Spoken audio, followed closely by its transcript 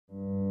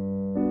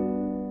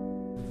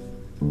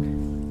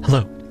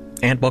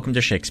and welcome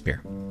to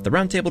Shakespeare, the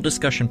roundtable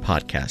discussion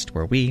podcast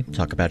where we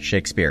talk about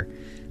Shakespeare.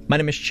 My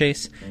name is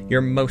Chase,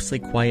 your mostly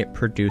quiet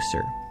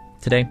producer.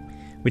 Today,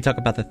 we talk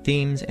about the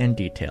themes and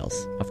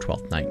details of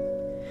Twelfth Night.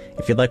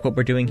 If you like what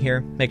we're doing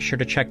here, make sure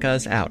to check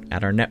us out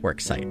at our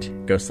network site,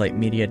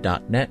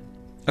 ghostlightmedia.net.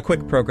 A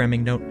quick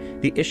programming note,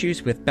 the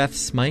issues with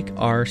Beth's mic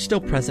are still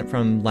present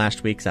from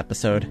last week's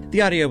episode.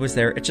 The audio was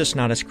there, it's just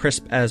not as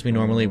crisp as we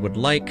normally would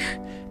like,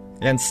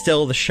 and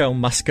still the show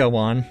must go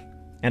on,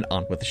 and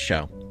on with the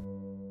show.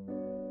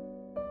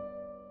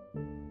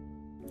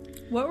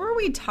 What were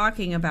we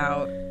talking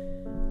about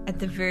at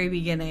the very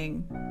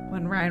beginning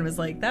when Ryan was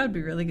like, that would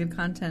be really good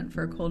content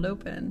for a cold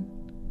open?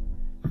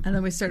 And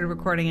then we started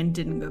recording and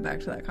didn't go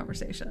back to that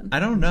conversation. I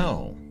don't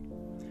know.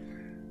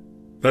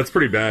 That's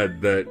pretty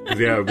bad.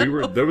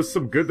 There was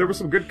some good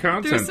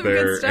content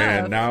there,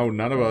 and now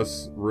none of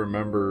us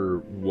remember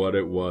what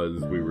it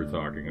was we were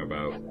talking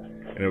about,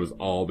 and it was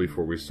all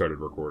before we started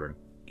recording.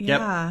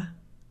 Yeah. Yep.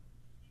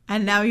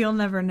 And now you'll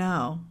never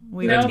know.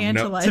 We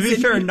tantalized. To be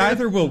fair,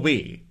 neither will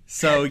we.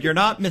 So you're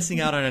not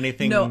missing out on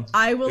anything. No,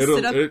 I will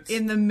sit up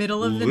in the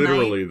middle of the night.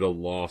 Literally the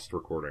lost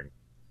recording.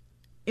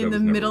 In the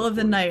middle of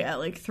the night at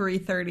like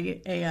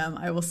 3:30 a.m.,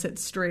 I will sit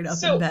straight up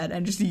in bed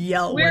and just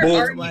yell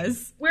where it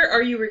was. Where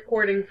are you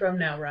recording from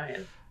now,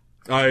 Ryan?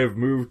 I have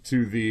moved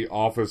to the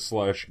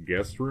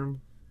office/guest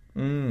room.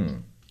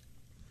 Good.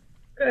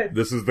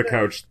 This is the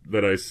couch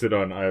that I sit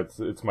on.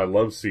 It's my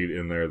love seat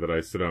in there that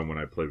I sit on when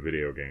I play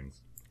video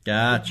games.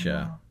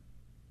 Gotcha.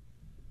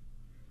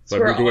 So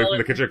I moved away from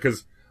the kitchen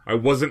because I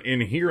wasn't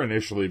in here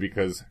initially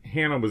because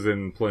Hannah was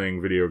in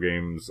playing video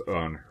games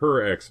on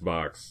her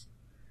Xbox.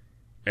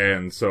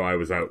 And so I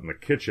was out in the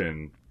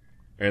kitchen,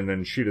 and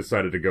then she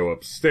decided to go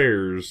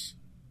upstairs,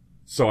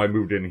 so I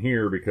moved in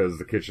here because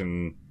the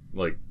kitchen,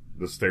 like,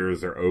 the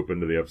stairs are open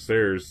to the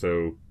upstairs,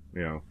 so,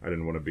 you know, I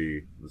didn't want to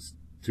be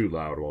too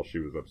loud while she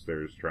was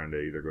upstairs trying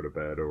to either go to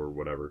bed or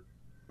whatever.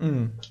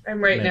 I'm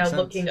right now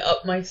looking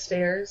up my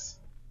stairs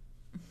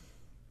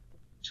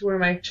to where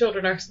my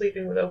children are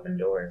sleeping with open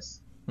doors.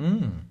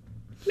 Me.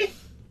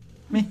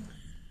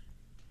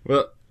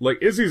 Well, like,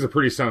 Izzy's a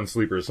pretty sound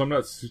sleeper, so I'm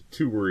not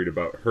too worried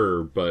about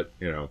her, but,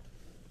 you know,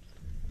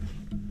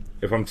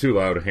 if I'm too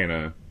loud,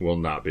 Hannah will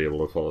not be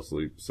able to fall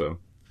asleep, so.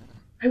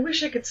 I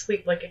wish I could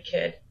sleep like a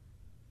kid.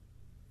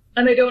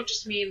 And I don't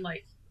just mean,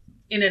 like,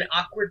 in an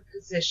awkward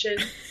position,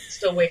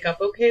 still wake up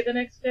okay the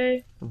next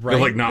day. Right.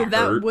 Like, not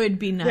that hurt. Would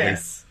be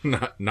nice.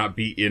 Yeah. Not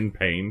be in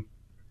pain.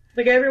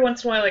 Like, every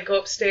once in a while I go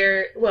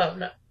upstairs, well,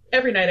 no,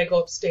 every night I go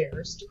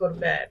upstairs to go to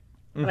bed.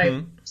 And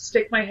I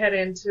stick my head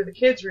into the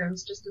kids'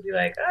 rooms just to be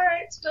like, all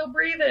right, still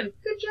breathing.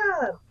 Good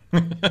job.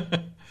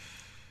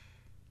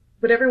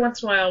 But every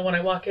once in a while when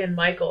I walk in,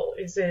 Michael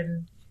is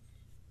in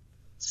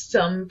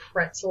some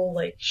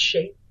pretzel-like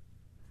shape.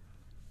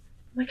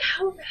 I'm like,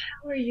 how the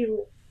hell are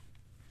you?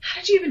 How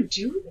did you even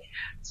do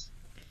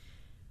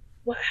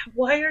that?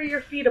 Why are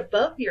your feet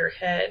above your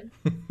head?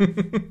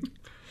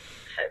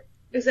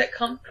 Is that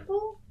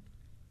comfortable?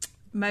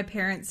 My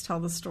parents tell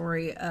the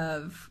story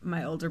of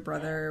my older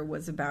brother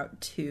was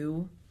about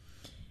 2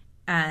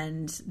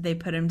 and they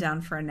put him down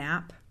for a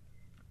nap.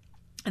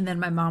 And then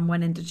my mom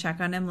went in to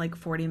check on him like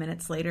 40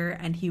 minutes later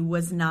and he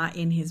was not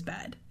in his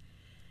bed.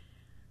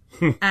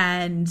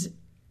 And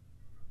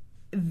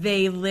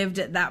they lived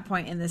at that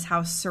point in this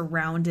house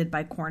surrounded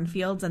by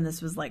cornfields, and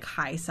this was like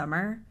high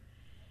summer.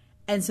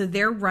 And so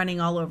they're running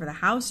all over the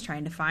house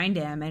trying to find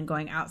him and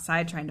going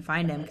outside trying to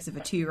find him because if a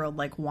 2-year-old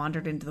like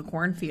wandered into the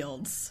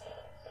cornfields,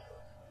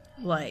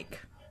 like,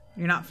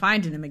 you're not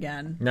finding him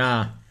again.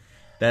 Nah.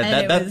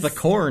 That's the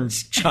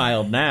corn's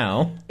child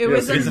now. It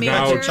was a he's major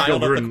now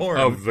child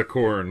of the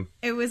corn.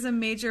 It was a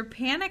major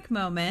panic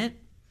moment.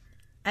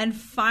 And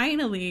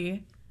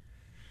finally,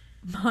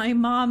 my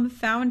mom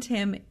found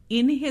him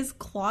in his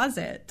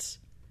closet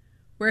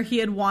where he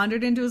had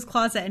wandered into his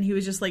closet and he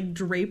was just like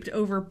draped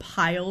over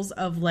piles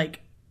of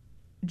like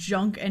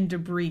junk and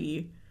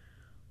debris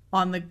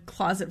on the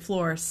closet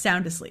floor,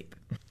 sound asleep.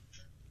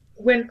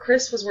 When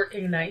Chris was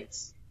working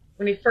nights,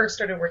 when he first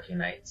started working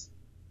nights,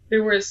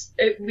 there was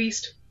at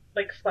least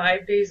like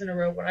 5 days in a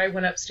row where I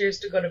went upstairs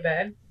to go to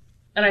bed,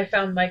 and I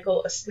found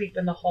Michael asleep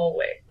in the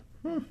hallway.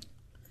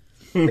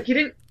 Like he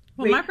didn't.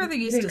 Well, my brother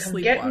used to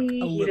sleepwalk a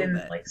little He didn't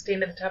bit. like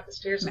stand at the top of the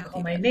stairs and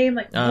call my name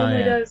like he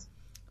normally does.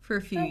 For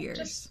a few years.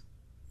 Just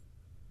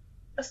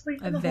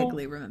asleep I in the hall.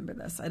 vaguely remember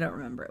this. I don't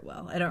remember it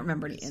well. I don't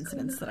remember any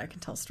incidents that I can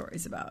tell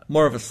stories about.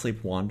 More of a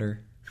sleep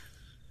wander.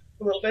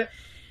 A little bit.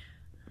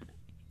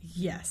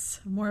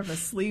 Yes, more of a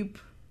sleep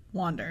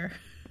wander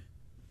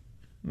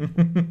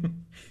to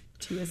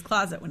his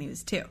closet when he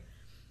was 2.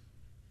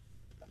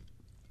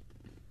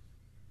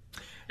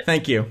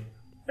 Thank you.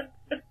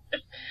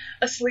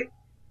 Asleep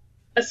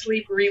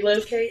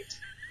relocate.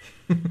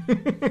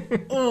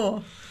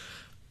 Oh,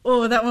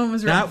 that one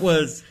was rough. That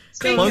was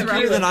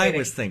closer than I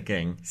was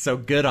thinking. So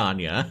good on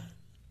ya.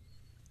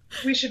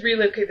 We should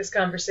relocate this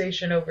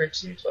conversation over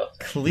to 12.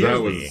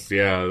 Clearly.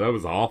 That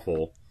was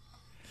awful.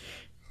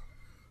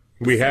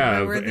 We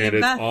have, and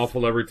it's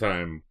awful every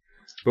time.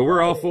 But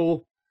we're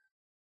awful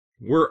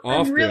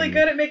I'm really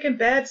good at making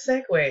bad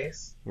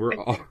segues.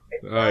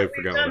 I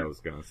forgot what I was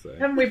going to say.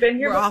 Haven't we been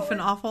here We're before? often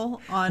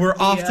awful on We're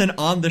often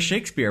on the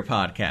Shakespeare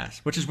podcast,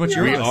 which is what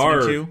you're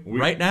listening to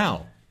right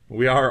now.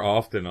 We are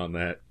often on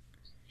that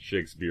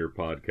Shakespeare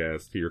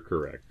podcast. You're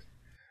correct.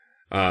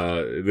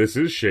 This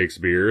is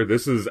Shakespeare.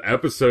 This is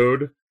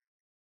episode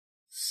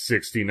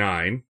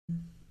 69.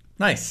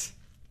 Nice.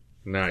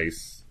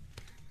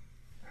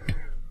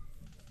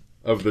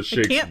 Of the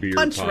Shakespeare I can't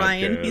punch podcast.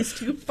 Ryan. He's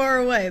too far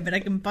away, but I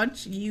can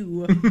punch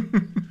you.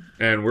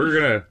 And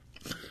we're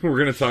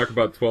gonna talk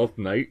about Twelfth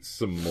Night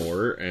some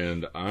more.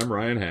 And I'm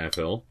Ryan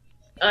Halfhill.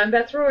 I'm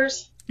Beth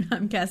Roars.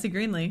 I'm Cassie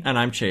Greenlee. And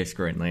I'm Chase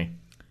Greenlee.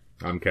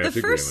 I'm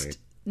Cassie Greenlee.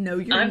 No,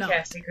 you're I'm not.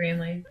 Cassie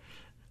Greenlee.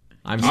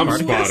 I'm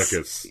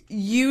Spartacus.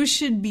 You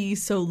should be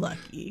so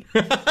lucky.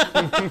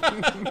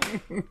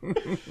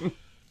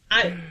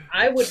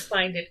 I would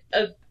find it.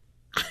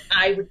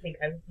 I would think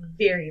I'm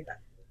very lucky.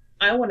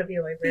 I want to be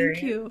a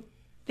librarian.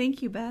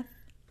 Thank you, Beth.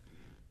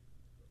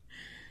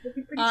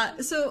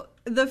 So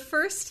the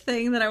first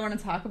thing that I want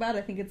to talk about,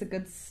 I think it's a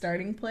good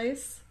starting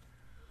place.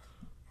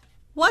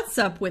 What's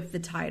up with the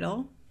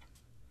title?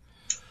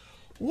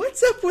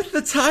 What's up with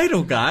the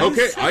title, guys?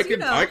 Okay, I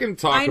can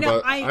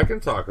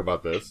talk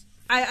about this.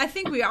 I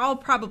think we all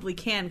probably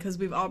can, because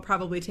we've all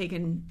probably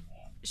taken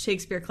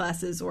Shakespeare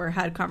classes or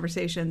had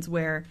conversations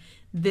where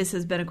this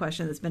has been a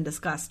question that's been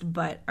discussed,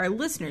 but our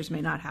listeners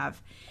may not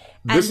have.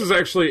 And this is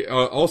actually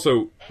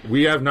also,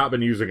 we have not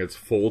been using its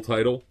full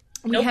title.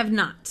 we have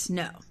not.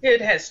 No,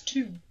 It has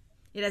two.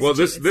 it has Well,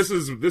 two. this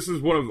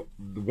is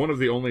one of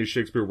the only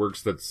Shakespeare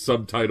works that's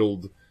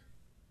subtitled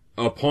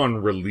upon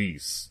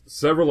release.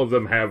 Several of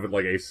them have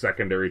like a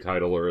secondary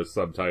title or a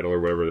subtitle or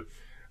whatever.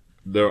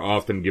 They're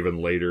often given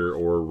later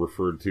or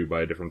referred to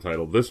by a different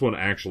title. This one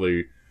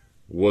actually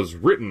was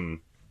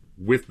written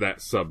with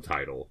that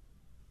subtitle.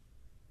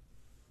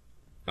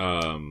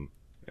 And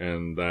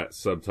that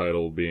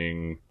subtitle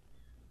being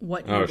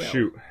What you will.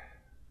 shoot.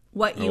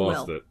 What I you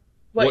lost will. it.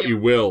 What you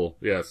will,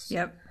 yes.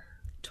 Yep.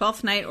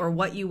 12th Night or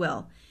What You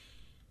Will.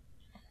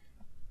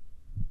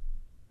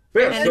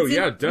 Yeah, And so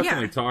it's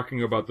definitely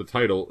talking about the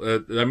title.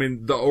 I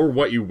mean, the or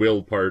what you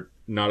will part,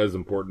 not as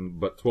important,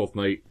 but Twelfth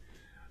Night,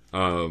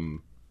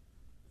 referring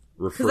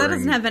Because that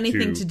doesn't have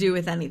anything to do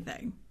with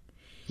anything.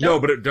 No,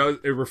 but it does.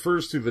 It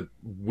refers to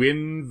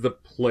when the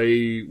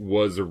play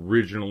was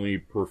originally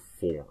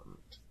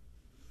performed.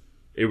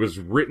 It was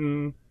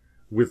written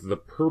with the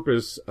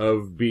purpose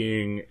of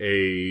being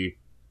a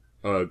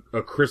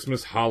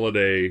Christmas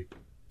holiday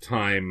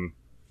time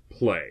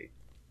play.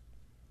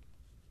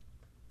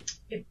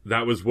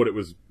 That was what it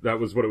was. That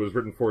was what it was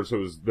written for. So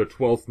it was the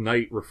 12th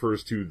night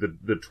refers to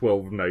the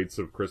 12 nights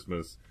of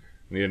Christmas.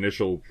 And the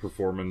initial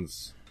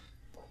performance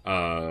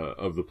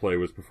of the play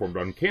was performed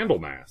on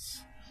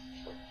Candlemas.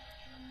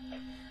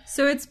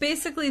 So it's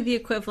basically the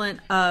equivalent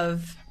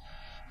of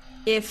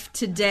if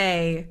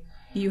today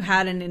you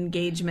had an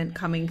engagement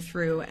coming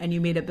through and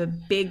you made up a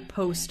big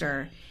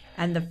poster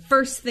and the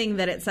first thing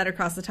that it said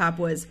across the top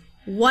was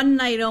one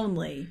night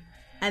only,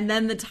 and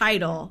then the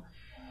title,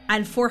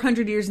 and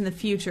 400 years in the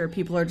future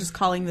people are just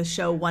calling the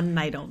show One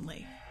Night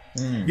Only.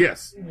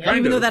 Yes.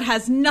 Even though that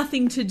has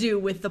nothing to do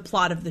with the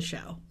plot of the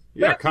show.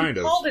 Yeah, kind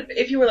of.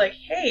 If you were like,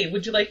 hey,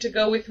 would you like to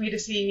go with me to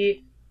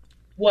see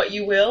What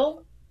You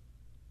Will?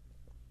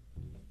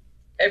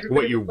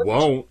 What you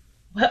won't.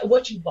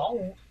 What you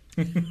won't.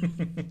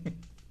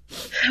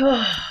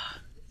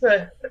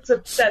 That's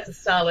a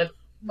solid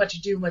much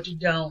you do, much you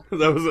don't.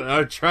 That was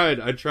I tried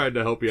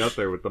to help you out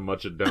there with the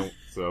much you don't.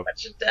 So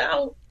Much you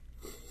don't.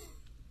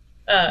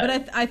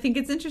 But I think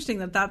it's interesting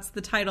that that's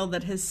the title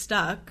that has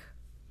stuck,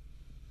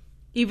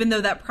 even though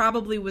that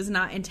probably was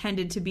not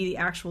intended to be the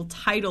actual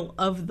title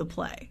of the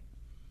play.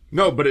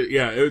 No, but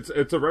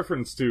it's a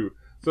reference to.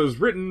 So it was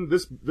written.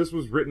 This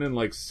was written in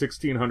like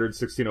 1600,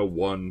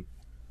 1601.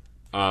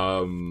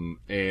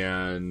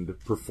 And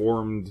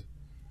performed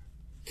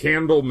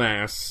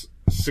Candlemas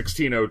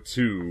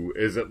 1602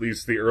 is at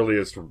least the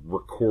earliest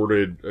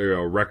recorded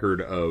record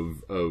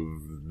of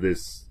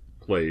this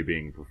play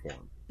being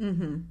performed.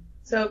 Mm-hmm.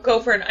 So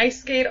go for an ice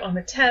skate on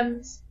the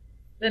Thames,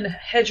 then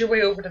head your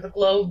way over to the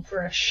Globe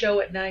for a show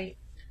at night.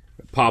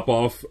 Pop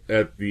off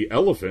at the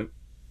Elephant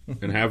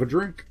and have a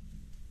drink.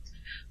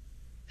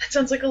 That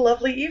sounds like a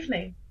lovely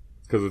evening.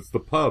 Because it's the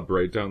pub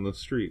right down the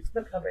street.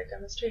 The pub right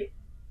down the street.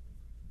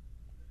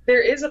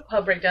 There is a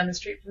pub right down the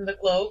street from the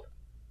Globe.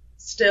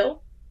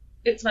 Still,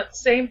 it's not the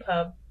same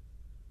pub.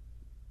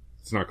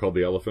 It's not called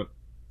the Elephant.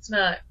 It's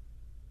not.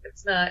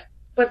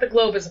 But the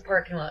Globe is a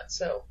parking lot,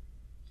 so.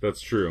 That's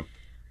true.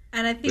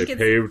 And I think They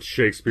paved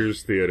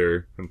Shakespeare's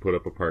Theater and put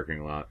up a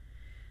parking lot.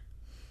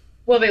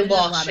 Well, they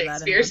lost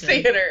Shakespeare's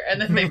Theater,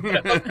 and then they put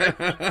up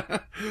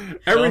a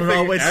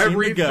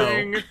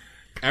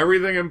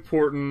everything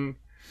important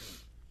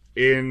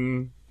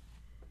in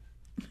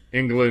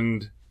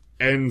England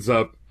ends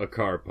up a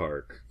car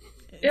park.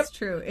 It's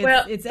true.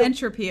 It's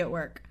entropy at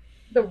work.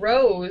 The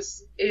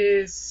Rose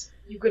is,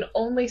 you can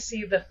only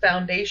see the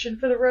foundation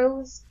for the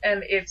Rose,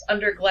 and it's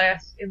under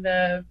glass in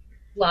the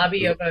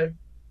lobby of a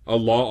a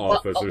law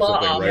office or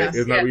something, right? Office,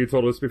 Isn't that what you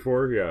told us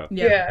before? Yeah.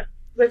 Yeah.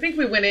 I think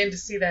we went in to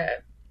see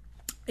that.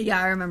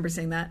 Yeah, I remember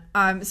seeing that.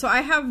 So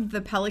I have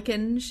the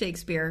Pelican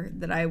Shakespeare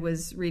that I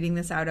was reading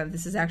this out of.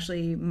 This is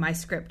actually my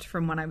script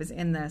from when I was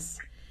in this.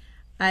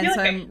 And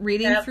so I'm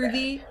reading through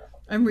the...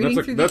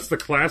 That's the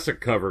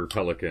classic cover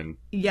Pelican.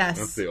 Yes.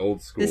 That's the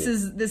old school. This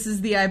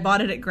is the I bought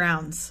it at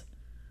Grounds.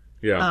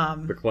 Yeah,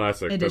 the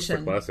classic.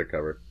 Edition. That's the classic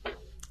cover.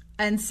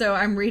 And so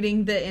I'm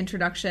reading the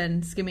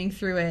introduction, skimming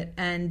through it,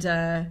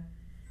 and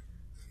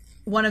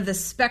one of the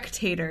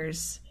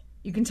spectators,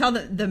 you can tell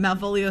that the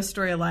Malvolio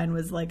storyline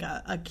was like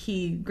a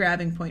key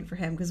grabbing point for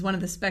him, because one of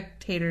the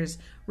spectators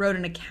wrote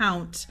an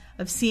account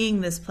of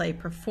seeing this play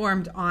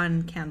performed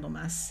on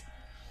Candlemas.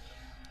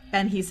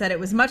 And he said it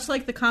was much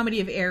like the Comedy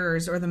of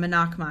Errors or the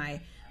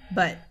Menachmi,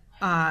 but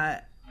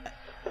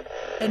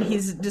and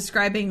he's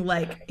describing,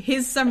 like,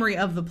 his summary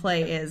of the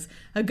play is,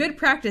 a good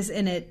practice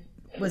in it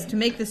was to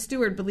make the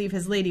steward believe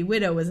his lady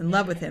widow was in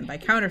love with him by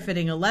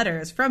counterfeiting a letter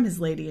as from his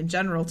lady in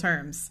general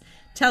terms,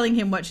 telling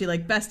him what she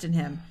liked best in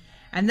him,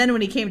 and then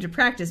when he came to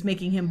practice,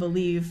 making him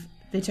believe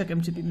they took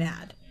him to be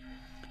mad.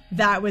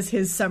 That was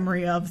his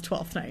summary of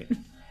Twelfth Night.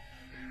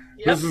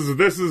 Yep.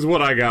 This is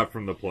what I got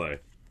from the play.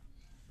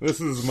 This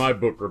is my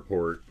book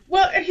report.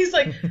 Well, and he's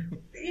like,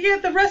 yeah,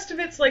 the rest of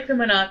it's like the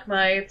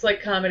Menachmi, it's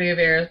like Comedy of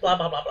Errors, blah,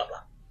 blah, blah, blah, blah.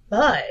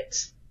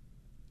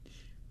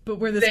 But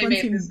where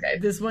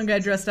this one guy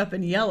dressed up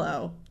in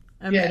yellow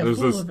and made a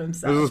fool of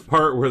himself. There's this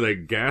part where they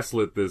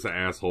gaslit this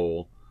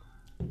asshole.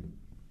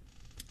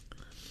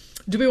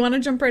 Do we want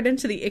to jump right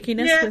into the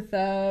ickiness with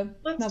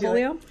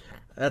Malvolio?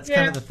 That's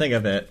kind of the thing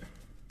of it.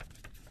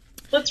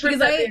 Let's rip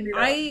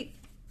that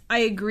I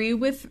agree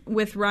with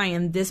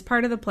Ryan. This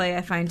part of the play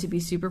I find to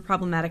be super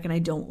problematic, and I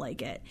don't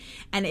like it.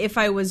 And if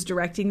I was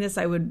directing this,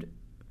 I would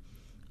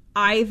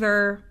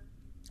either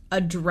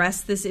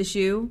address this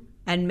issue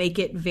and make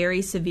it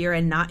very severe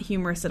and not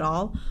humorous at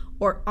all,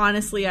 or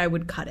honestly, I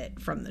would cut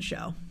it from the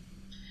show.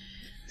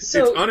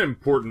 So, it's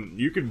unimportant.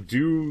 You can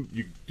do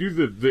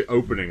the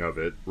opening of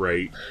it,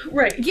 right?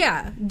 Right.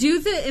 Yeah. Do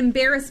the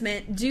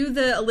embarrassment. Do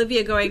the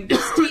Olivia going,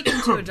 just take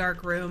him to a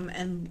dark room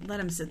and let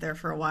him sit there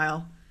for a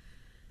while.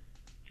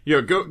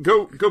 Yeah, go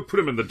put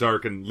him in the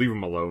dark and leave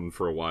him alone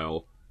for a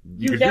while.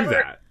 You can do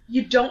that.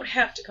 You don't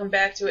have to come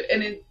back to it.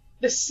 And in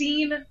the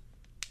scene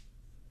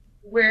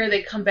where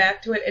they come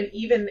back to it, and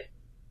even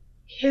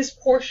his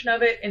portion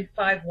of it in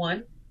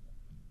 5-1.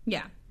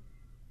 Yeah.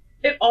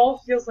 It all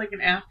feels like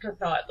an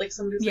afterthought. Like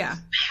somebody's like, you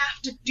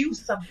have to do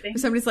something.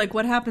 Somebody's like,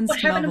 what happened to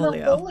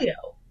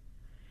Malvolio?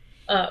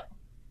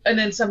 And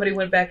then somebody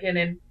went back in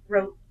and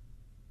wrote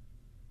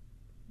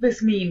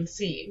this mean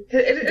scene.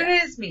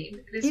 It is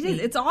mean. It is.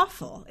 It's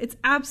awful. It's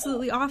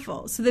absolutely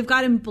awful. So they've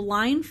got him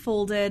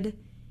blindfolded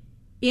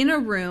in a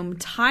room,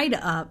 tied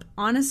up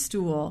on a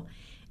stool,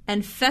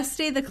 and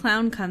Feste the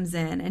Clown comes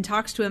in and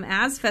talks to him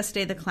as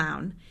Feste the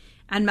Clown.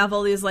 And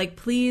Malvolio's like,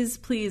 please,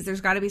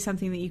 there's got to be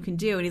something that you can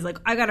do. And he's like,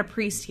 I got a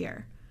priest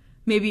here.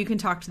 Maybe you can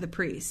talk to the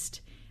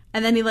priest.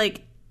 And then he,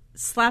 like,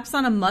 slaps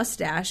on a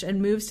mustache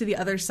and moves to the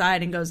other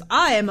side and goes,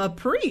 I am a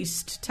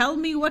priest. Tell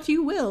me what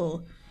you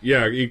will.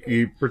 Yeah,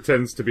 he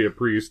pretends to be a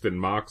priest and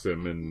mocks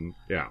him, and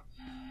yeah.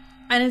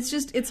 And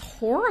it's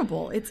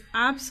horrible. It's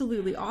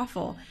absolutely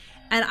awful.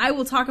 And I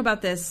will talk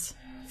about this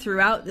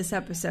throughout this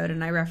episode,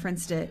 and I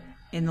referenced it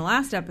in the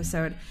last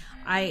episode.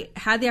 I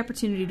had the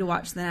opportunity to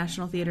watch the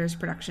National Theatre's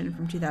production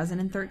from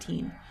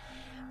 2013,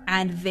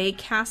 and they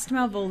cast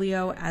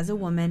Malvolio as a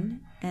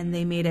woman, and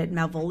they made it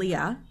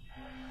Malvolia,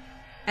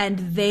 and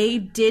they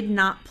did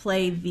not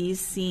play these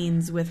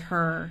scenes with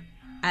her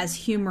as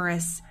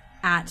humorous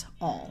at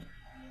all.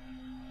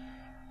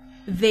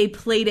 They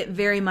played it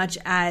very much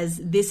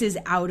as, this is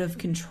out of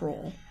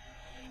control.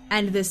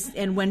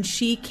 And when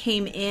she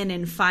came in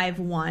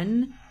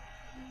 5-1,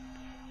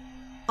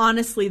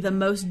 honestly, the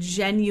most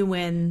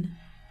genuine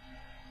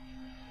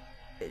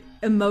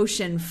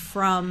emotion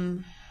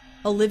from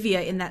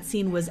Olivia in that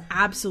scene was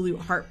absolute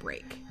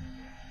heartbreak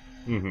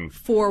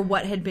for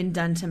what had been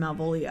done to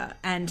Malvolia,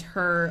 and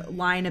her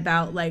line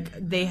about, like,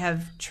 they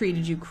have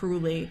treated you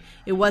cruelly.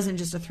 It wasn't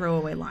just a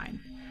throwaway line.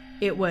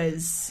 It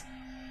was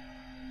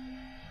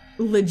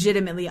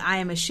legitimately, I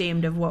am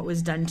ashamed of what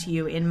was done to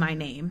you in my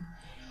name.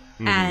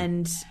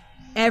 And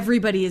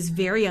everybody is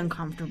very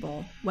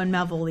uncomfortable when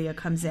Malvolia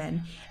comes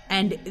in,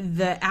 and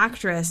the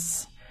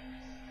actress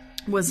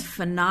was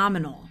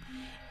phenomenal.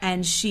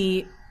 And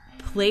she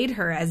played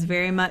her as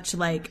very much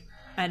like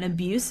an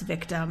abuse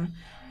victim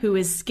who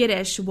is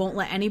skittish, won't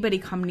let anybody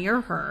come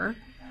near her.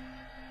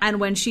 And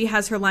when she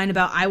has her line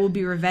about, I will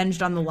be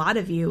revenged on the lot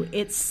of you,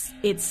 it's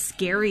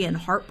scary and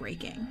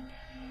heartbreaking.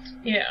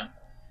 Yeah.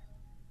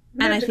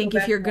 And I think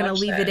if you're going to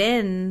leave it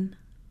in,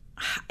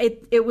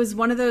 it was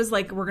one of those,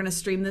 like, we're going to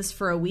stream this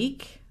for a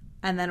week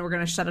and then we're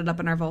going to shut it up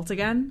in our vault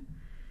again.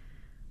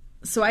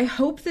 So I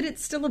hope that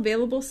it's still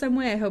available some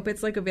way. I hope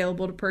it's, like,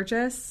 available to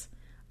purchase.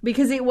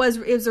 Because it was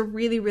a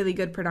really, really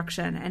good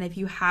production. And if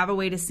you have a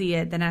way to see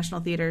it, the National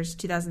Theatre's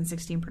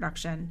 2016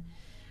 production,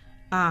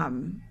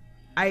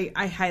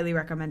 I highly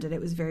recommend it.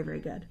 It was very, very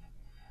good.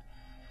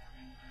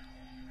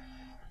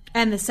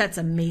 And the set's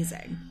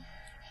amazing.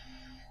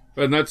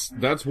 And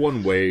that's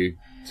one way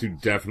to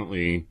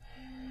definitely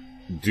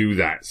do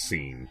that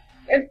scene.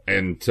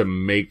 And to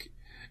make,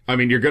 I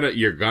mean, you're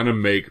gonna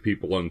make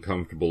people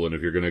uncomfortable, and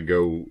if you're gonna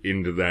go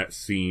into that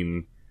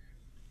scene,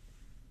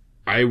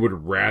 I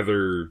would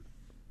rather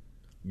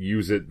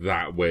use it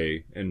that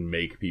way and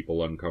make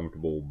people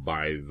uncomfortable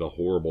by the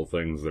horrible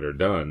things that are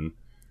done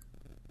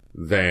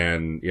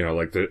than, you know,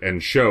 like,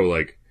 and show,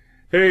 like,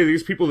 hey,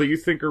 these people that you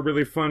think are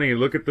really funny,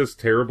 look at this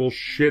terrible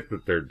shit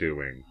that they're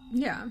doing.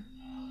 Yeah.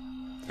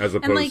 As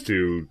opposed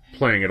to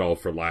playing it all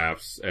for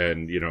laughs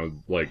and, you know,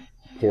 like,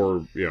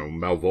 poor, you know,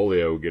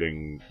 Malvolio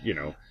getting, you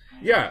know,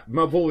 yeah,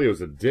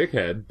 Malvolio's a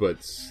dickhead,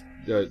 but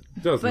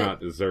does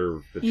not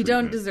deserve the treatment. You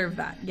don't deserve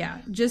that, yeah.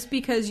 Just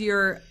because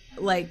you're,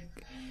 like,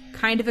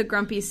 kind of a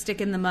grumpy stick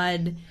in the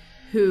mud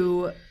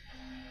who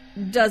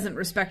doesn't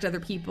respect other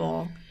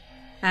people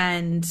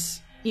and,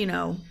 you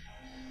know,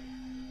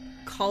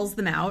 calls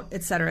them out,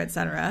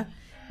 etc.,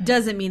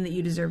 doesn't mean that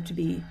you deserve to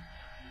be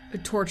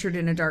tortured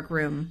in a dark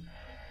room.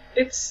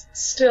 It's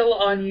still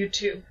on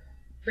YouTube,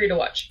 free to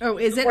watch. Oh,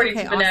 is it? According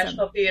Okay, to the awesome.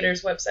 National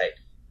Theater's website.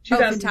 Oh,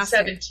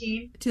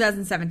 2017.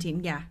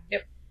 2017, yeah.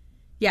 Yep.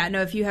 Yeah,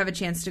 no, if you have a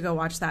chance to go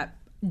watch that,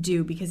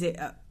 do, because it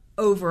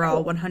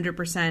overall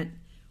 100%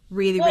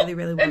 really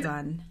well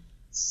done.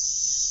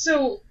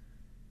 So,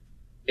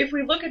 if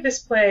we look at this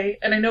play,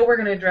 and I know we're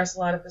going to address a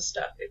lot of this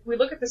stuff, if we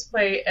look at this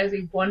play as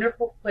a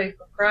wonderful play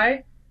for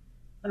pride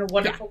and a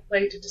wonderful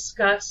play to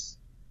discuss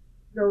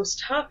those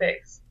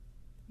topics,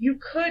 you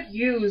could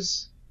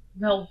use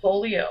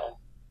Malvolio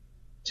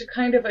to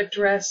kind of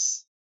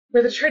address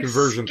where they're trying to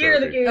scare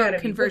the gay out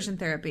of you. Conversion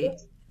therapy.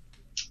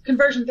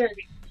 Conversion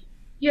therapy.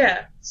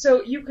 Yeah,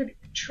 so you could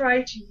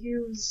try to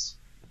use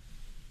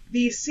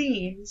these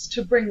scenes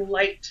to bring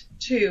light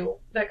to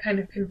that kind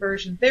of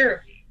conversion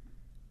therapy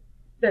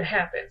that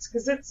happens,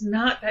 because it's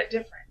not that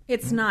different.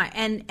 It's not.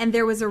 And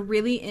there was a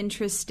really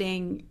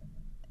interesting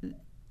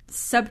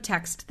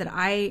subtext that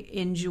I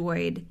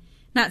enjoyed.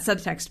 Not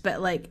subtext,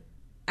 but like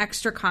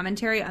extra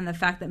commentary on the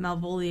fact that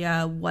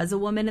Malvolia was a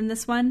woman in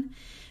this one.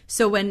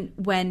 So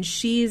when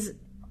she's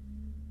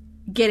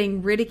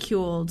getting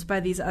ridiculed by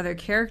these other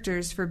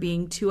characters for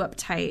being too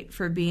uptight,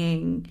 for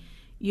being,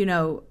 you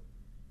know,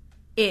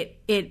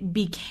 it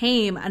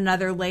became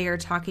another layer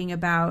talking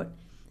about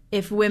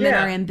if women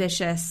are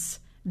ambitious,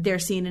 they're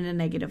seen in a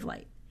negative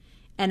light.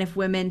 And if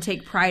women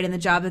take pride in the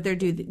job that they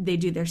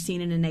do, they're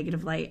seen in a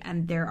negative light,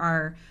 and there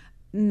are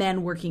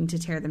men working to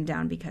tear them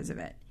down because of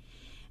it.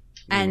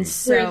 And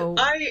so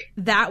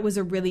that was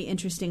a really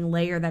interesting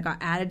layer that got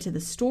added to the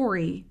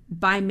story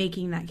by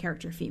making that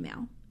character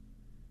female.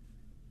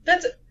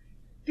 This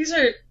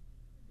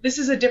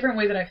is a different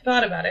way that I've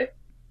thought about it.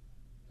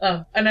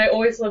 And I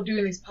always love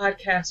doing these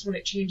podcasts when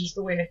it changes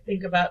the way I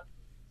think about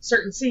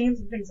certain scenes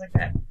and things like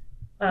that.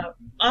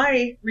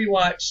 I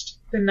rewatched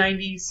the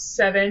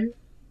 97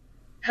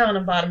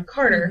 Helena Bonham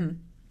Carter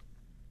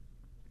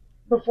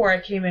before I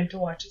came in to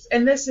watch this.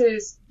 And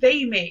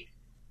they make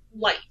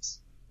light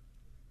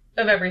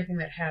of everything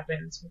that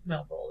happens with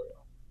Malvolio.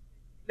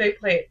 They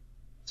play it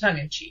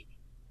tongue-in-cheek.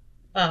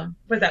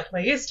 But that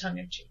play is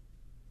tongue-in-cheek.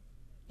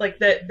 Like,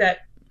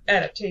 that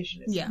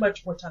adaptation is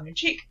much more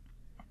tongue-in-cheek.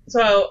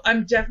 So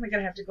I'm definitely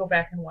going to have to go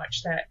back and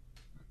watch that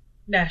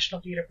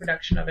National Theater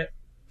production of it.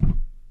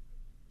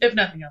 If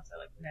nothing else, I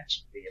like the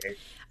National Theater.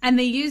 And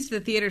they used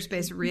the theater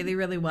space really,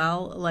 really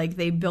well. Like,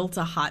 they built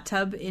a hot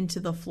tub into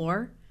the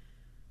floor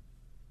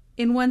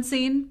in one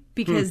scene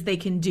because they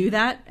can do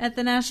that at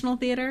the National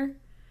Theater.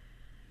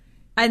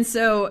 And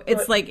so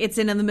it's like it's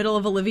in the middle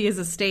of Olivia's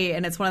estate,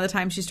 and it's one of the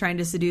times she's trying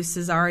to seduce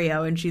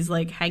Cesario, and she's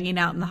like hanging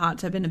out in the hot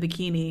tub in a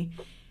bikini,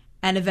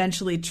 and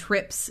eventually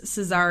trips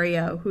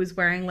Cesario, who's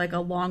wearing like a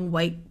long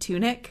white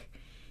tunic,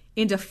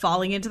 into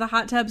falling into the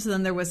hot tub. So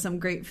then there was some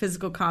great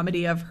physical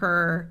comedy of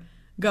her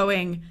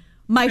going,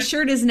 my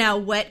shirt is now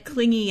wet,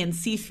 clingy, and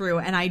see-through,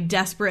 and I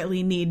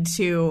desperately need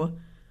to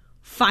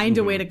find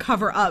a way to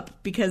cover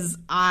up because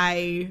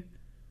I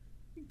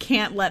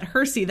can't let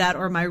her see that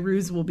or my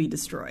ruse will be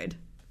destroyed.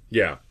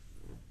 Yeah.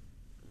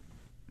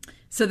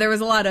 So there was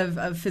a lot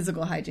of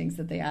physical hijinks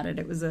that they added.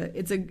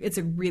 It's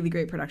a really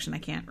great production. I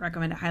can't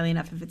recommend it highly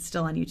enough. If it's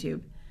still on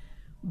YouTube,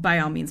 by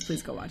all means,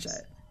 please go watch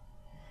it.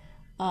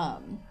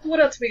 What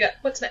else we got?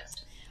 What's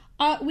next?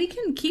 We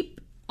can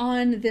keep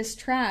on this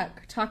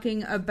track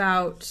talking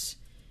about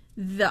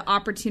the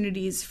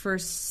opportunities for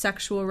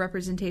sexual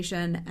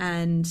representation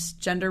and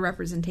gender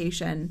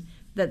representation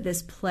that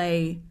this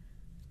play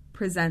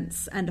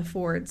presents and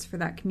affords for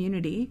that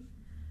community.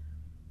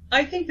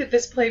 I think that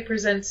this play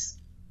presents...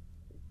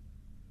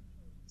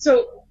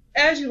 So,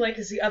 As You Like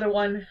is the other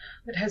one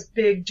that has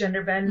big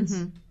gender bends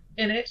in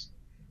it.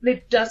 And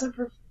it doesn't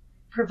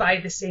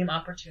provide the same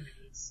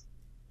opportunities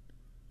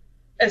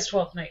as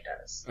 12th Night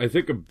does. I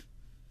think...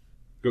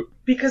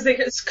 Because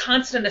there's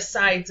constant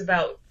asides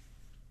about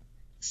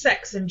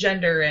sex and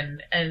gender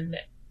and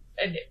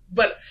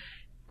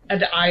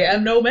I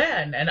am no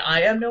man, and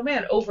I am no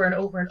man, over and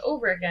over and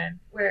over again,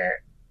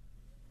 where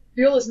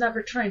Viola's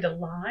never trying to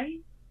lie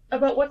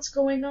about what's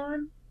going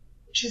on.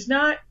 She's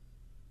not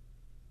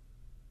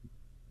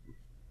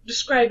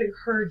describing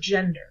her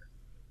gender.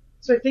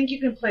 So I think you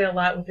can play a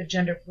lot with the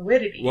gender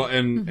fluidity. Well,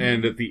 and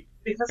at the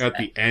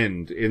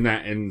end, in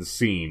that end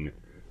scene,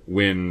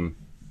 when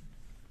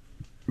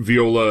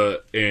Viola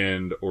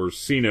and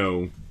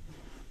Orsino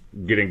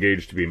get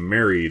engaged to be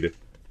married,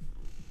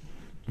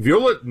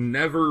 Viola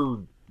never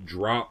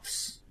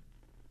drops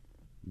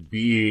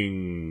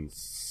being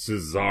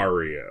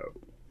Cesario.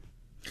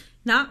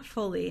 Not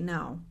fully,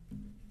 no.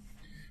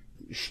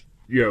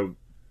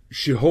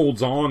 She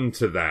holds on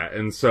to that,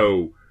 and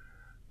so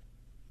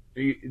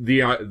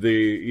the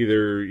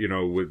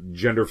either with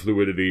gender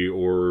fluidity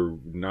or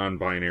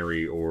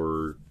non-binary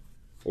or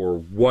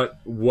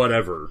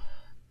whatever.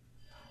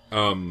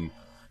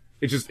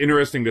 It's just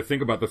interesting to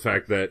think about the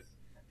fact that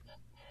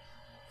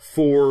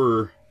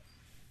for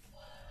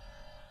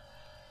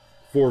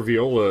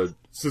Viola,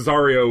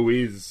 Cesario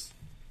is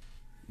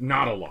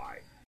not a lie.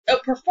 A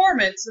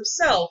performance of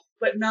self,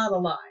 but not a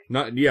lie.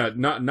 Not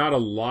a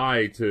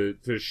lie to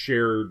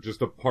share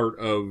just a part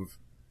of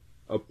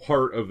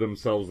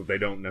themselves that they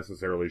don't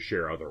necessarily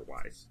share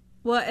otherwise.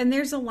 Well, and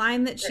there's a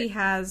line that she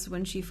has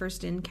when she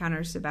first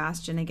encounters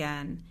Sebastian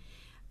again.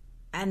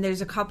 And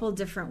there's a couple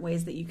different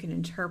ways that you can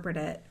interpret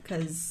it,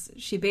 because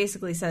she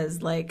basically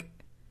says, like,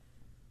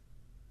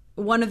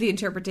 one of the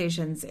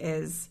interpretations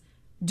is,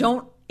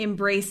 don't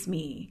embrace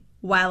me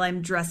while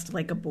I'm dressed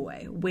like a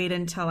boy. Wait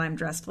until I'm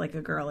dressed like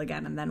a girl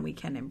again, and then we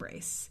can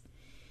embrace.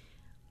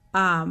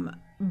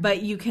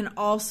 But you can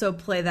also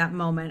play that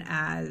moment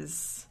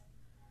as,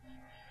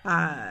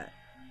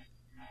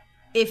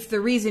 if the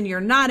reason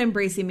you're not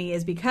embracing me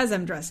is because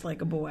I'm dressed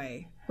like a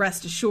boy,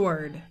 rest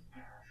assured,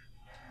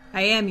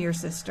 I am your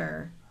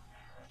sister.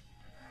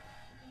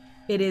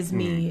 It is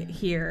me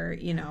here,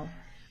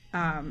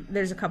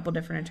 There's a couple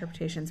different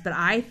interpretations, but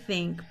I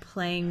think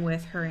playing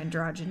with her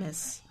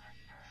androgynous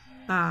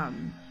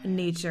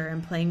nature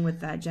and playing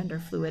with that gender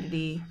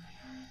fluidity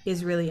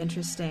is really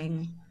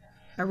interesting.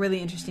 A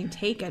really interesting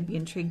take. I'd be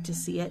intrigued to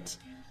see it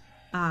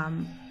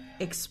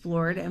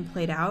explored and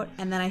played out.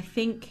 And then I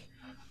think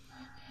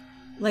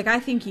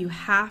you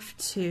have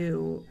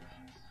to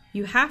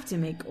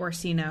make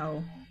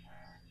Orsino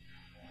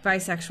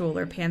bisexual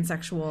or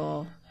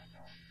pansexual,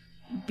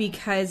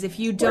 because if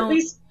you don't,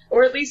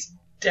 or at least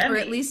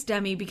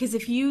Demi, because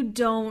if you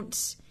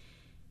don't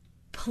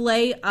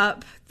play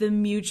up the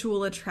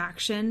mutual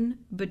attraction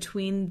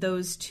between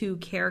those two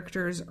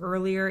characters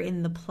earlier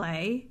in the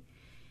play,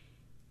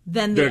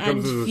 then the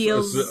end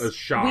feels a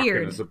shock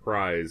weird. And a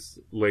surprise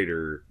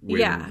later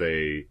when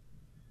they,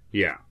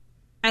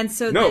 And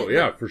so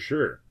for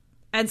sure.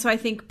 And so I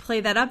think play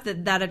that up,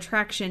 that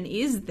attraction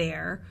is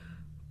there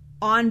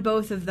on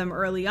both of them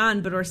early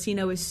on, but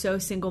Orsino is so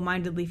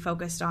single-mindedly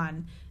focused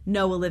on,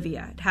 no,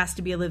 Olivia. It has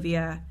to be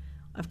Olivia.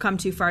 I've come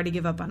too far to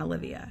give up on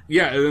Olivia.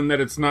 Yeah, and that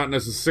it's not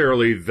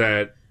necessarily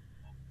that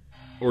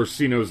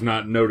Orsino's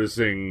not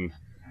noticing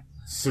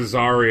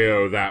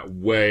Cesario that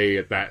way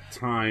at that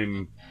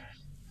time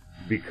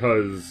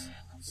because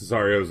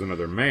Cesario's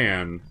another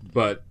man,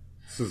 but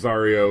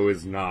Cesario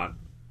is not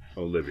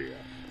Olivia.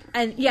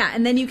 And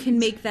and then you can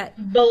make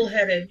that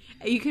bullheaded.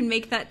 You can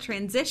make that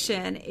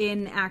transition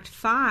in Act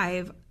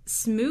 5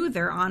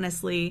 smoother,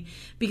 honestly,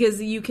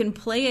 because you can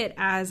play it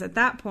as, at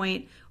that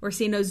point,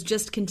 Orsino's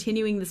just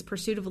continuing this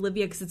pursuit of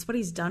Olivia because it's what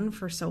he's done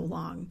for so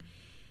long.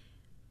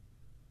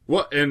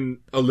 Well, and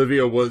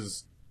Olivia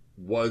was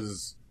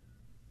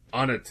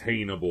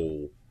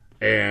unattainable,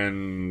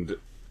 and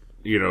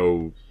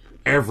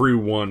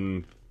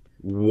everyone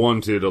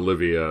wanted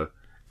Olivia,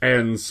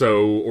 and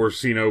so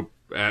Orsino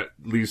at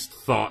least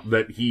thought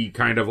that he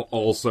kind of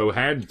also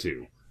had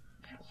to.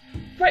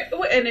 Right,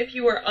 and if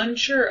you are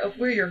unsure of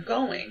where you're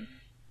going,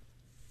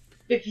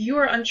 if you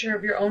are unsure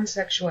of your own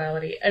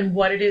sexuality and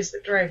what it is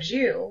that drives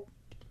you,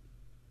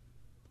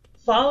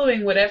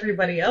 following what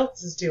everybody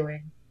else is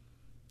doing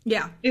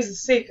is the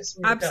safest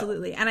way to go.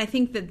 Absolutely. And I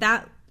think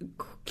that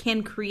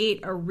can create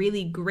a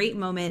really great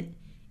moment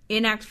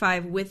in Act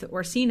 5 with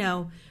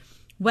Orsino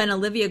when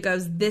Olivia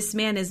goes, this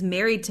man is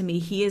married to me,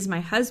 he is my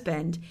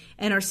husband,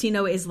 and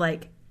Orsino is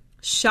like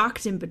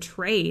shocked and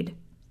betrayed.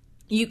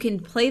 You can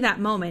play that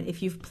moment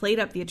if you've played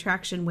up the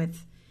attraction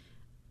with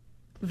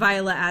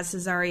Viola as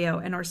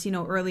Cesario and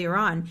Orsino earlier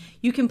on.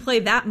 You can play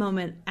that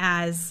moment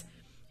as,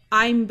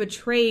 I'm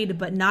betrayed,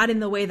 but not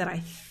in the way that I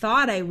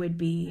thought I would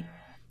be.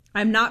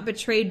 I'm not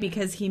betrayed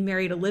because he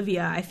married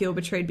Olivia. I feel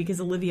betrayed because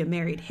Olivia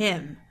married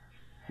him.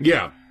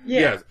 Yeah.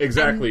 Yes,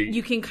 exactly. And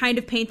you can kind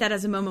of paint that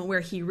as a moment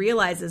where he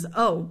realizes,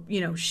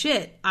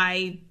 shit,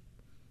 I'm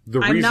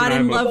not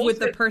in love with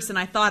the person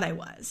I thought I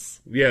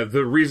was. Yeah,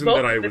 the reason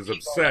that I was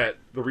upset,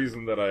 the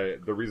reason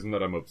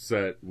that I'm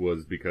upset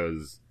was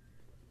because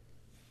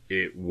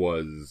it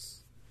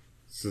was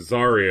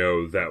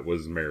Cesario that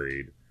was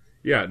married.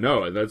 Yeah,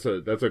 no, that's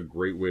a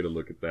great way to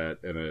look at that,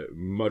 and a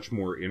much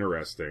more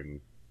interesting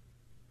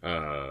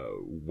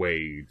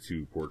way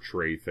to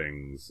portray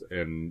things,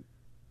 and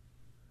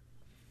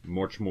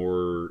much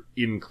more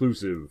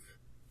inclusive.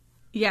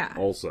 Yeah.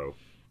 Also.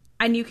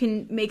 And you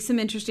can make some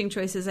interesting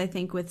choices, I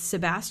think, with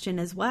Sebastian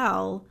as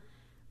well,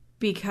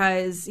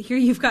 because here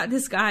you've got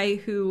this guy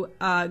who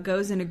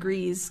goes and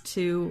agrees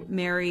to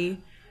marry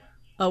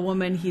a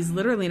woman he's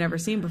literally never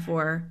seen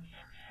before,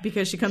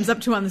 because she comes up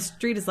to him on the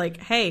street, is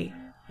like, hey,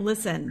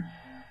 listen,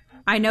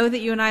 I know that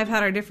you and I have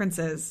had our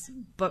differences,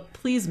 but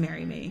please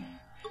marry me.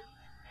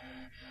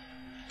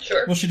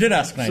 Sure. Well, she did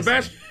ask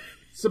nicely.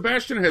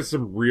 Sebastian has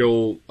some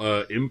real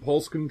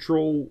impulse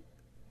control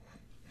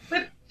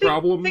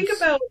problems.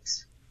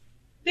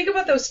 Think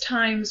about those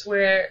times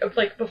where,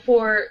 like,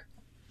 before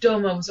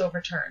DOMA was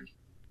overturned.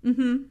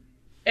 Mm-hmm.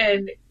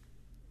 And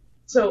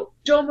so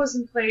DOMA's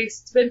in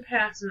place, it's been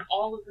passed, and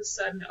all of a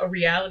sudden a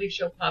reality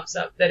show pops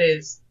up that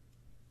is,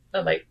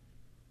 like,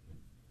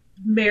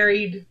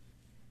 married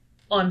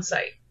on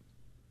site.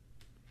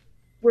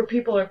 Where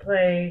people are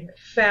playing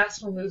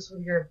fast and loose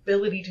with your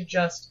ability to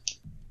just,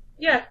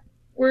 yeah,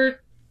 we're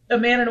a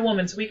man and a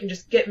woman, so we can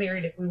just get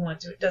married if we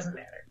want to. It doesn't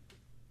matter.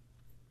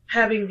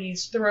 Having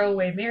these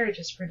throwaway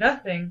marriages for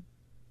nothing,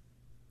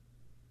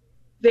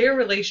 their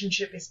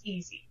relationship is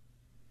easy.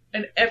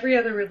 And every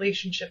other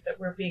relationship that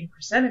we're being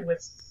presented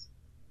with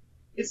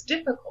is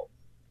difficult.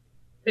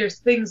 There's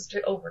things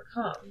to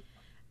overcome.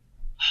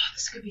 Oh,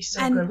 this could be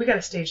so good. We got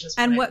to stage this.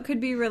 And what could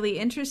be really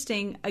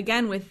interesting,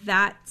 again, with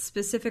that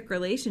specific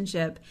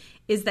relationship,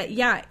 is that,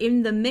 yeah,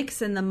 in the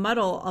mix and the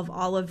muddle of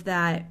all of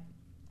that,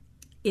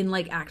 in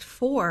like Act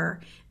 4,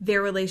 their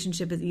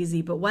relationship is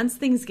easy. But once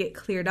things get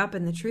cleared up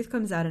and the truth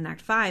comes out in Act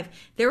 5,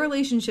 their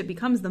relationship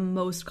becomes the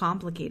most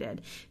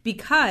complicated.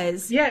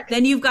 Because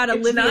then you've got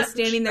Olivia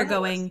standing there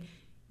going,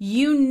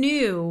 you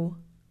knew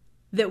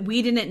that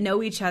we didn't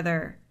know each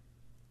other.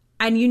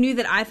 And you knew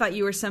that I thought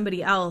you were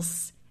somebody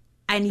else.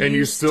 And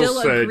you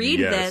still agreed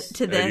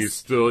to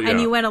this. And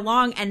you went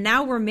along. And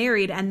now we're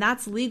married. And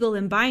that's legal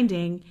and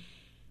binding.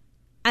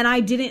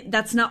 And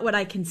that's not what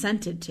I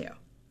consented to.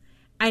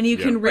 And you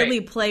can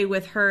really play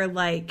with her,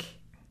 like,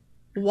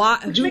 why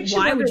would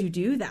you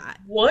do that?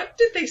 What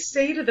did they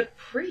say to the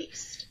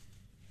priest?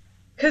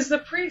 Because the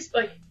priest,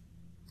 like,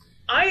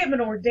 I am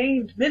an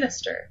ordained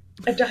minister,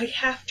 and I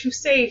have to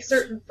say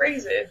certain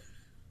phrases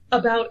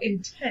about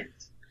intent.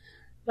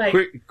 Like,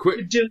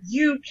 quick. Do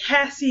you,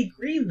 Cassie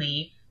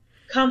Greenlee,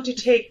 come to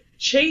take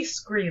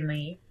Chase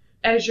Greenlee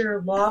as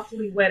your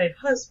lawfully wedded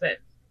husband?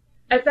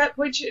 At that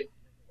point,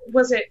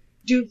 was it,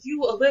 do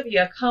you,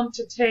 Olivia, come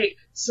to take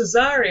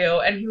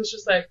Cesario? And he was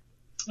just like,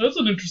 that's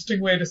an interesting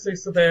way to say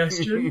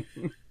Sebastian.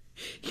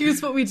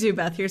 Here's what we do,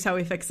 Beth. Here's how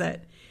we fix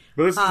it.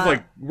 But this is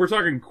like, we're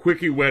talking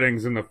quickie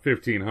weddings in the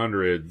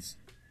 1500s.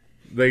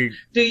 Do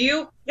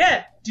you?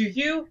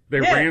 They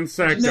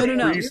ransacked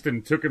the priest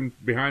and took him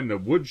behind the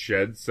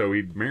woodshed so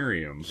he'd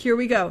marry him. Here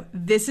we go.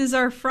 This is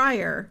our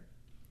friar.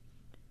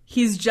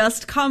 He's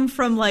just come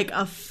from, like,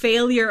 a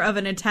failure of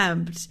an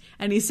attempt,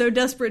 and he's so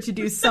desperate to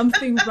do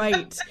something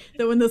right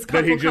that when this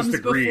couple comes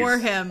before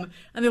him,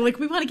 and they're like,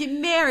 we want to get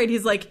married,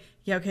 he's like,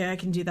 yeah, okay, I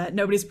can do that.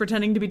 Nobody's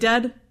pretending to be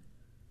dead?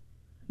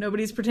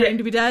 Nobody's pretending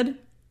to be dead?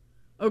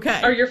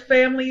 Okay. Are your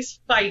families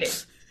fighting?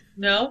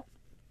 No?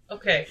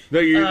 Okay.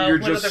 No, you're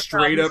just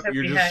straight up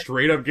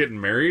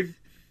getting married?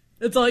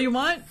 That's all you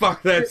want?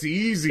 Fuck, that's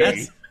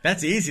easy.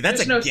 That's easy.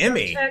 That's a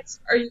gimme.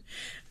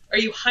 Are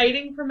you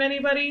hiding from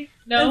anybody?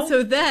 No? And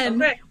so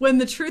then, when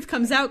the truth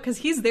comes out, because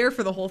he's there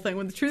for the whole thing,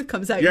 when the truth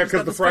comes out, yeah,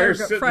 because the friar's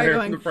sitting there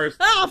going,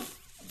 oh,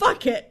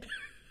 fuck it.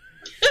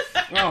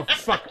 Oh,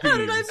 fuck How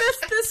did I mess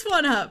this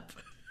one up?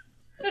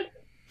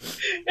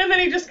 And then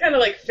he just kind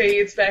of, like,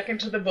 fades back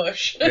into the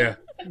bush. Yeah,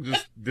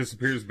 just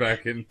disappears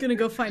back in. Gonna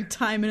go find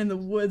Timon in the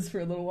woods for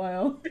a little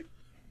while.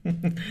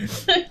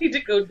 I need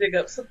to go dig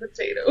up some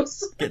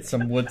potatoes. Get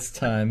some woods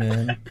time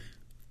in.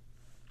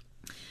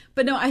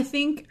 But no, I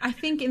think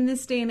in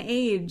this day and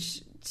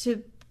age,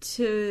 to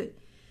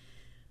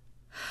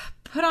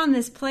put on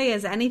this play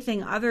as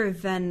anything other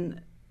than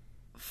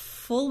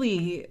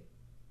fully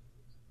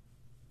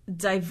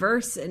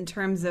diverse in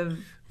terms of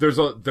there's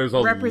a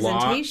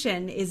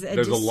representation lot, is a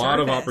there's disservice. A lot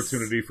of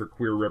opportunity for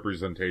queer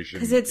representation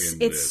because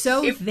it's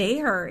so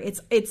there.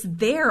 It's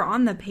there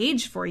on the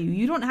page for you.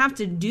 You don't have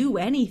to do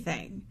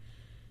anything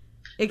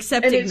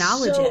except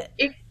acknowledge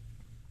it.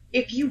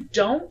 If you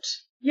don't.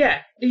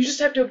 Yeah, you just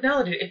have to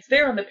acknowledge it. It's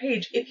there on the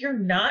page. If you're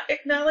not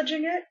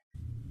acknowledging it,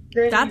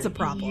 then that's a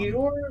problem.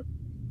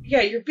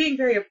 You're being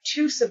very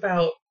obtuse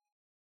about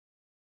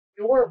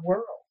your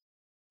world.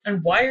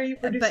 And why are you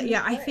producing But yeah,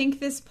 this play? I think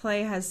this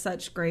play has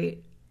such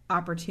great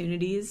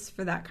opportunities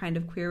for that kind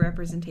of queer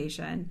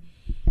representation.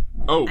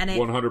 Oh, and 100%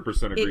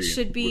 agree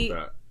with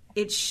that.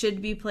 It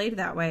should be played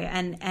that way.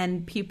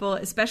 And people,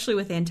 especially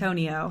with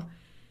Antonio,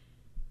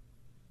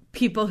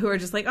 people who are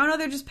just like, oh no,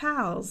 they're just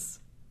pals.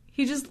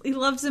 He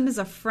loves him as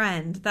a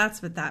friend.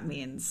 That's what that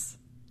means.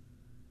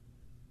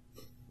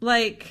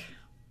 Like,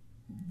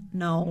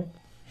 no.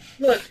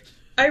 Look,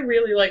 I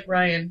really like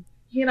Ryan.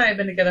 He and I have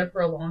been together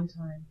for a long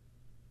time.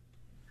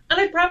 And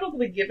I'd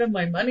probably give him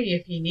my money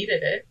if he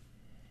needed it.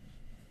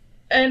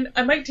 And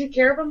I might take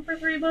care of him for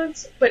 3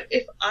 months, but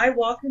if I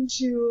walk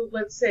into,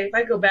 let's say, if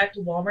I go back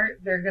to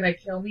Walmart, they're going to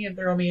kill me and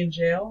throw me in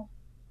jail.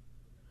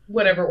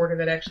 Whatever order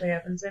that actually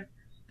happens in.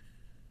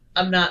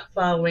 I'm not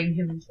following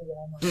him to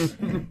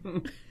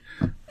Walmart.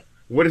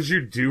 What did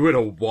you do at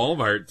a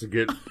Walmart to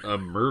get a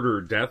murder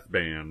death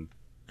ban?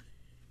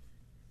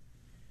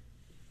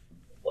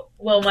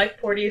 Well, Mike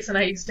Porteous and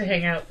I used to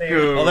hang out there.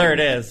 Oh, there it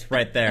is,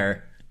 right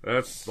there.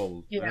 That's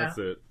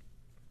it.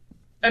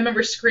 I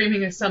remember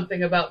screaming at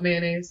something about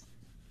mayonnaise.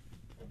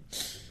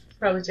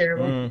 Probably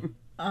terrible.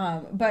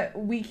 But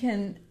we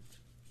can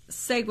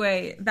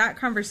segue that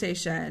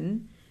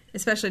conversation,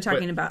 especially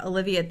talking about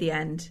Olivia at the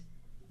end.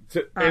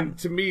 And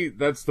to me,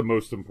 that's the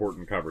most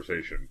important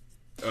conversation.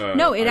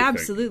 No, it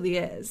absolutely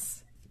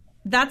is.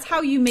 That's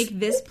how you make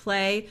this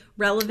play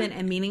relevant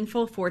and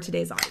meaningful for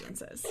today's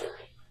audiences.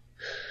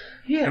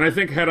 Yeah. And I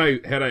think had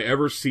I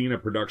ever seen a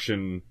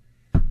production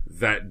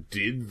that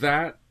did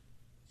that,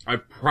 I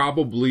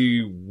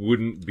probably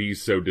wouldn't be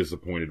so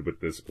disappointed with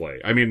this play.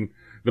 I mean,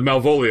 the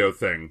Malvolio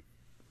thing,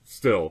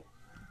 still.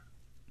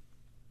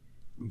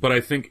 But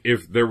I think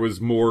if there was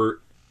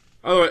more...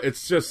 Oh,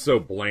 it's just so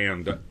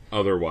bland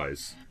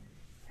otherwise.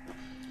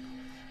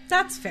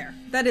 That's fair.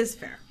 That is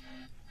fair.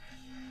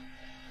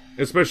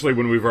 Especially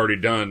when we've already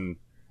done,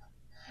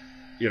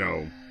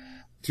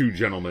 Two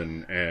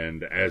Gentlemen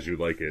and As You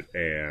Like It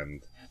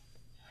and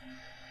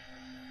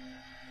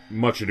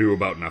Much Ado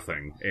About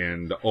Nothing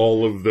and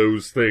all of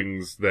those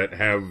things that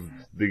have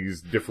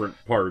these different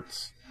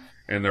parts,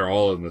 and they're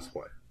all in this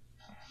play.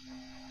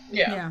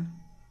 Yeah.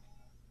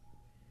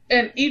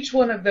 And each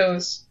one of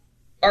those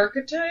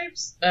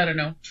archetypes, I don't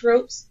know,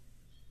 tropes,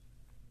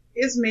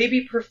 is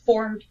maybe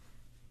performed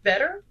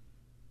better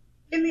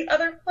in the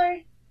other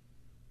play.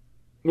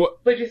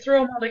 What? But you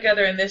throw them all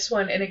together in this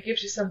one, and it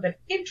gives you something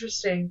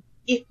interesting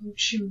if you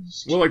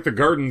choose to. Well, like the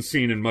garden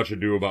scene in Much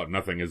Ado About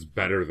Nothing is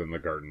better than the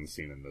garden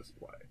scene in this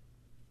play.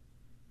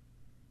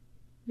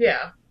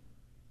 Yeah.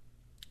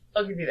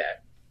 I'll give you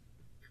that.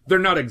 They're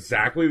not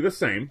exactly the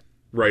same,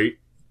 right?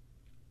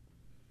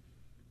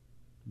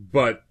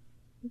 But...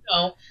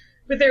 No.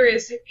 But there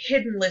is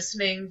hidden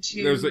listening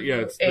to... it's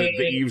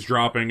the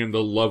eavesdropping and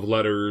the love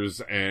letters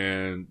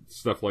and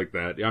stuff like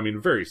that. I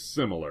mean, very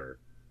similar.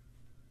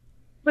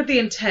 But the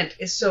intent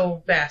is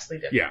so vastly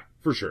different. Yeah,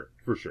 for sure.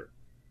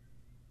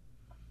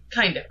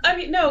 Kind of. I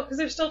mean, no, because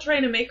they're still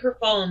trying to make her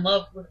fall in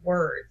love with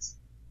words.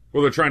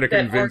 Well, they're trying to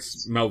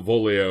convince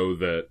Malvolio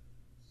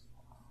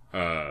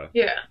that...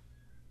 yeah.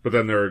 But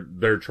then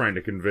they're trying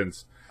to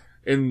convince...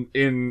 Let's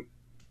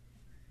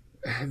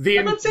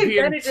say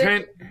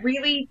Benedict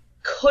really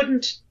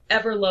couldn't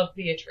ever love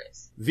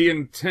Beatrice. The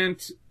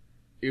intent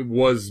it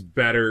was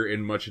better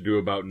in Much Ado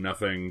About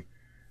Nothing.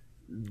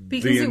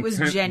 Because it was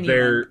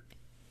genuine.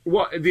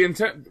 The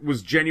intent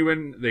was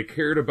genuine. They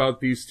cared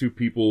about these two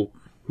people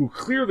who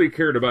clearly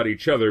cared about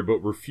each other, but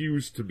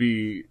refused to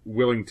be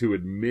willing to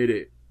admit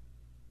it.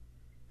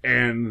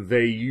 And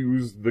they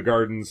used the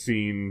garden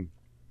scene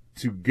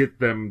to get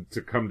them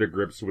to come to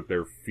grips with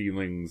their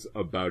feelings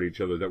about each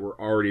other that were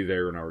already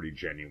there and already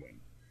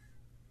genuine.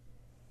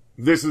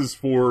 This is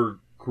for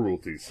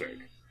cruelty's sake.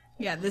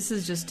 Yeah, this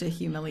is just to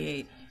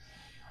humiliate.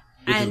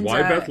 Which is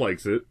why Beth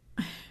likes it.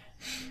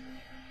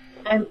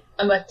 I'm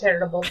a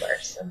terrible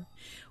person.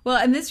 Well,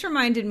 and this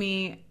reminded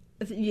me,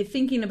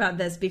 thinking about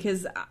this,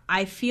 because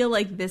I feel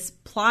like this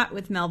plot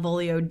with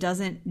Malvolio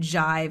doesn't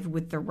jive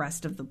with the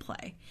rest of the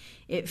play.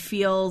 It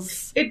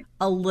feels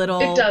a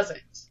little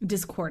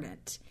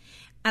discordant.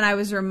 And I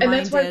was reminded... And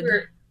that's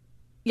why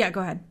Yeah,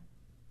 go ahead.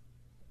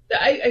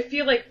 I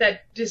feel like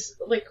that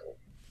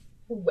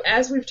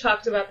as we've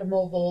talked about the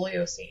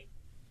Malvolio scene,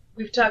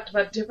 we've talked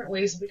about different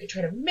ways we could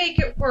try to make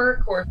it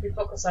work, or if we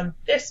focus on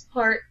this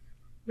part,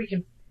 we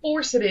can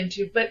force it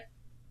into, but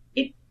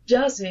it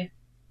doesn't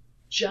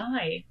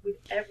jive with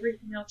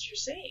everything else you're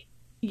saying.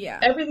 Yeah.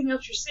 Everything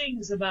else you're saying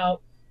is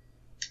about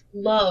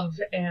love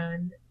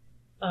and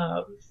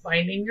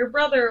finding your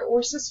brother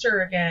or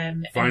sister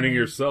again. Finding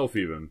yourself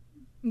even.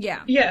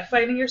 Yeah. Yeah,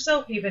 finding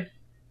yourself even.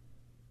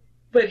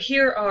 But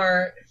here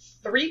are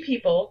 3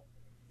 people,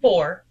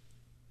 4,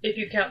 if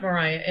you count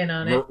Mariah in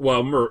on it.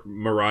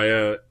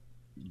 Mariah,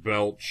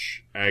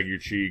 Belch,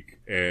 Aguecheek,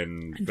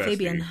 and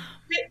Fabian.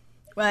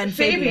 Well, and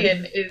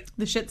Fabian is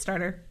the shit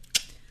starter.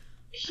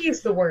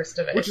 He's the worst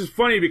of it. Which is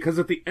funny because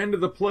at the end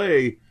of the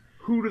play,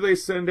 who do they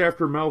send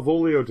after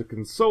Malvolio to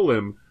console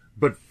him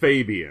but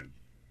Fabian?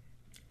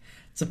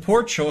 It's a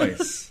poor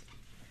choice.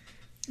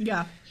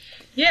 Yeah.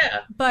 Yeah.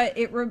 But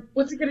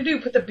what's he going to do?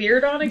 Put the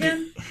beard on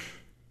again?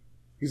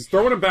 He's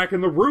throwing him back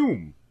in the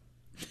room.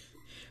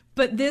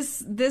 But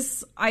this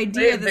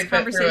idea, this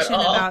conversation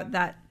about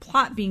that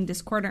plot being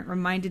discordant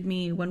reminded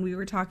me when we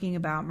were talking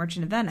about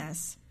Merchant of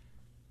Venice.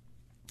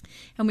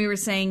 And we were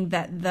saying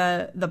that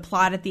the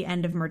plot at the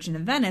end of Merchant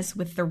of Venice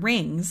with the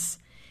rings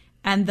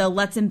and the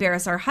let's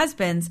embarrass our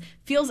husbands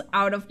feels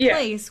out of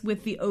place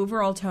with the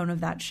overall tone of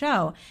that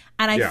show.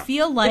 And I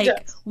feel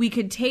like we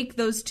could take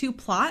those 2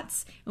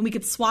 plots and we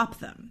could swap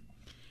them.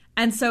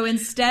 And so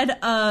instead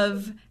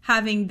of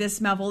having this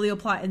Malvolio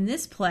plot in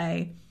this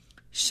play,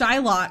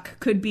 Shylock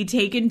could be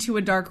taken to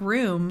a dark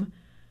room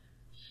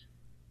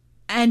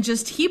and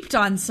just heaped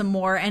on some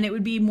more, and it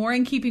would be more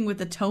in keeping with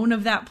the tone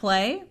of that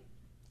play.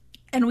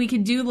 And we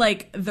could do,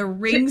 like, the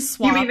ring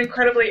swap. You mean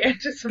incredibly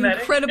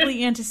anti-Semitic?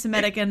 Incredibly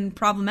anti-Semitic and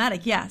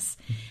problematic, yes.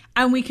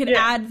 And we could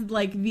add,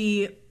 like,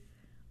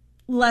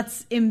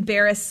 let's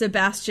embarrass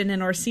Sebastian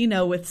and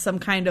Orsino with some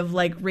kind of,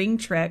 like, ring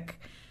trick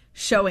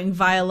showing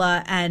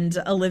Viola and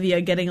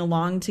Olivia getting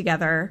along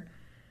together.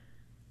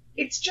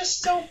 It's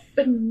just so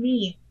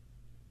beneath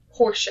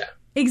Portia.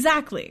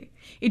 Exactly.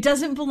 It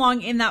doesn't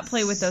belong in that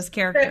play with those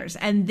characters.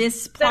 And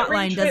this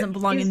plotline doesn't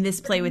belong in this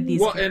play with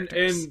these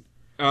characters.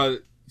 And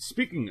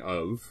speaking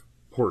of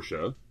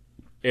Portia,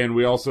 and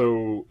we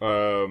also,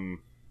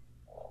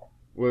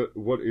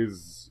 what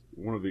is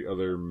one of the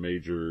other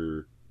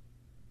major,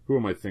 who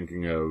am I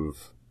thinking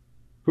of?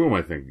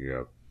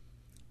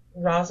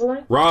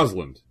 Rosalind?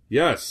 Rosalind,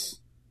 yes.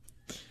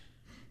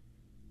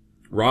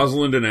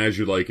 Rosalind and As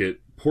You Like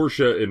It,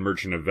 Portia in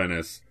Merchant of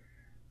Venice,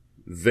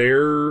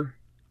 their,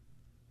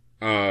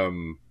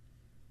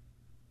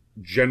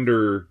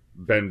 gender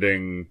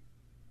bending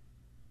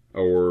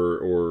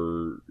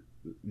or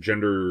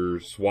gender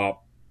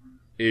swap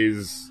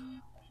is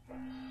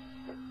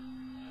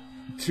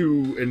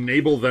to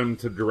enable them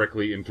to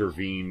directly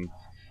intervene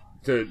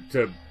to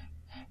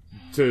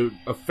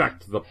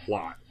affect the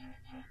plot.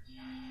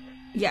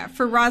 Yeah,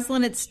 for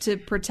Rosalind it's to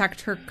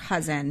protect her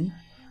cousin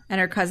and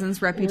her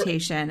cousin's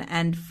reputation,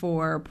 and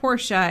for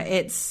Portia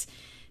it's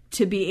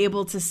to be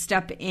able to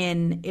step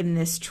in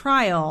this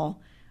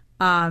trial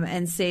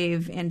and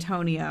save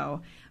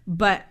Antonio.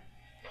 But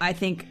I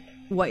think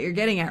what you're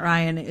getting at,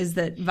 Ryan, is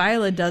that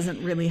Viola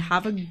doesn't really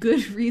have a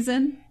good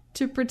reason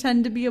to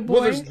pretend to be a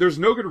boy. Well, there's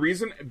no good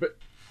reason, but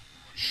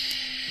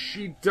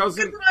she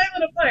doesn't. It's an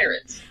island of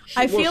pirates.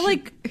 I feel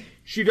like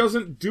she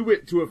doesn't do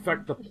it to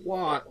affect the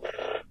plot.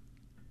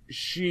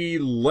 She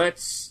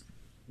lets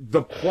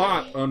the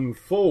plot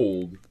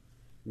unfold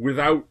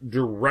without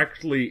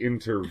directly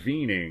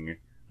intervening.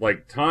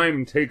 Like,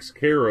 time takes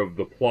care of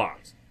the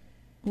plot.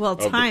 Well,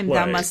 time,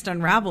 thou must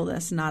unravel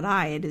this, not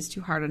I. It is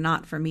too hard a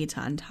knot for me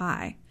to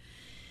untie.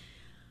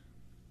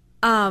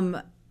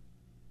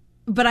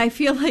 But I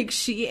feel like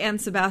she and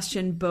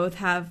Sebastian both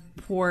have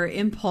poor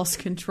impulse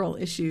control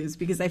issues,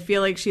 because I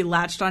feel like she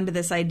latched onto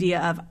this idea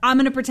of, I'm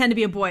going to pretend to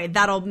be a boy.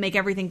 That'll make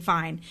everything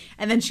fine.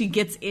 And then she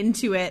gets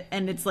into it,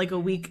 and it's like a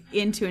week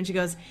into it, and she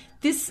goes,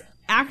 this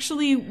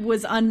actually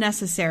was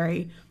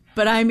unnecessary,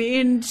 but I'm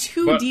in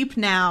too deep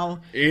now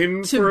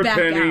in to for a back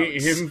penny,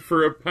 out. in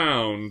for a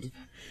pound.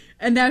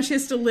 And now she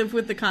has to live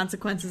with the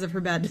consequences of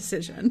her bad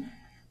decision.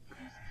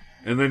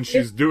 And then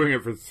she's doing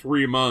it for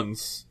 3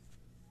 months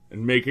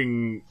and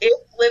making...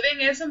 If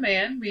living as a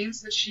man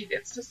means that she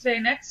gets to stay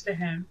next to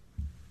him,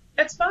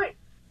 that's fine.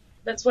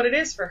 That's what it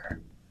is for her.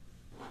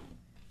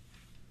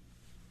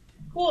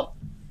 Cool.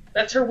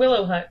 That's her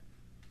Willow hut.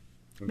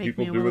 And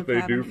people do what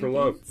they do for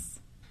love.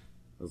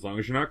 As long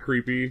as you're not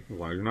creepy, as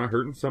long as you're not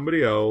hurting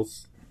somebody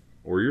else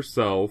or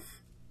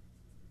yourself,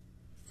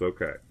 it's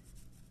okay.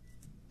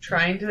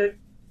 Trying to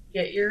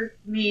get your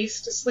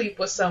niece to sleep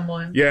with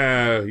someone.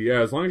 Yeah,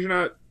 as long as you're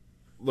not,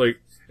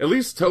 like, at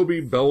least Toby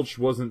Belch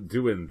wasn't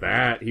doing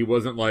that. He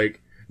wasn't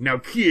like, now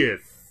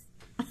kiss,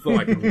 so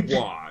I can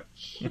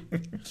watch.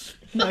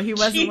 No, he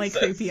wasn't like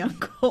creepy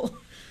uncle.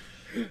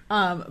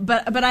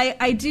 But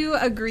I do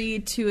agree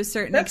to a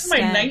certain extent.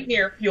 That's my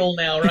nightmare fuel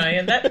now,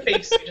 Ryan. That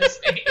face you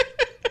just made.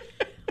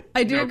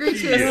 I do agree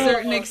to a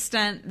certain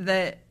extent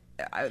that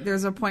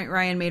there's a point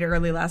Ryan made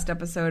early last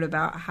episode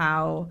about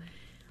how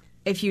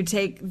if you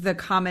take the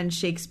common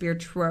Shakespeare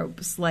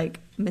tropes like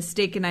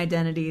mistaken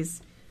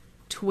identities,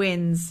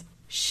 twins,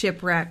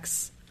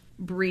 shipwrecks,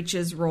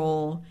 breeches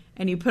role,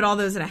 and you put all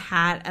those in a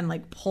hat and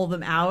like pull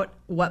them out,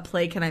 what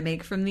play can I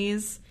make from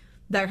these?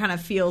 That kind of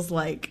feels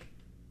like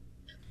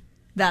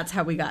that's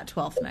how we got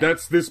 12th Night.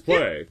 That's this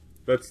play.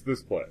 The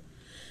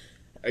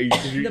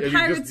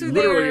pirates are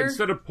literally, there.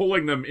 instead of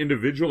pulling them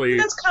individually...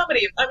 That's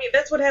comedy. I mean,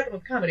 that's what happened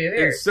with comedy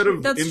there. Instead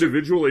of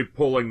individually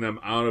pulling them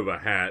out of a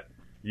hat,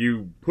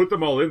 you put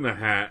them all in the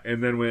hat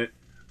and then went,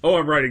 oh,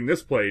 I'm writing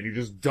this play, and you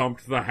just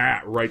dumped the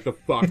hat right the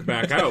fuck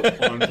back out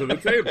onto the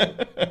table.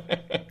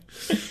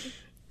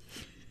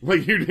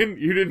 Like, you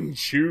didn't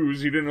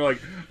choose. You didn't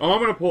like, oh, I'm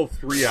going to pull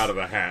 3 out of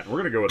the hat, and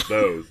we're going to go with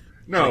those.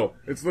 No,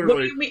 it's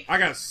literally, I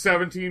got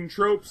 17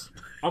 tropes.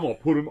 I'm going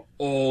to put them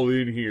all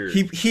in here.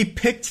 He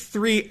picked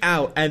 3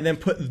 out and then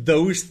put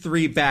those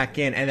 3 back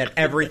in, and then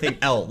everything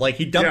else. Like,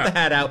 he dumped the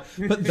hat out,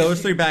 put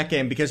those 3 back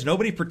in, because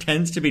nobody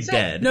pretends to be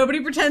dead.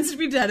 Nobody pretends to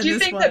be dead in this one.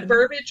 Do you think that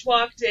Burbage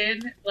walked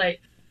in, like,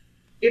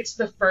 it's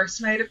the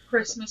first night of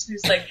Christmas, and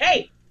he's like,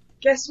 hey,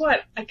 guess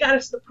what? I got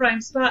us the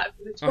prime spot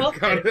for the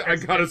 12th night. I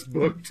got us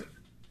booked.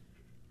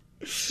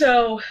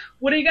 So,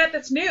 what do you got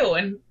that's new?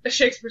 And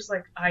Shakespeare's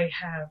like, I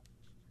have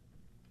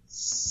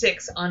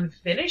 6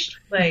 unfinished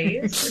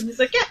plays. And he's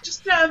like, yeah,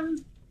 just,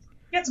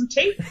 get some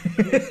tape.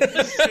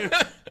 Just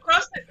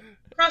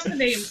cross the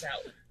names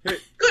out. Hey,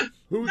 good.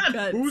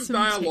 Whose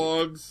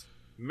dialogues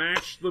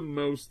match the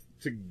most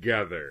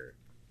together?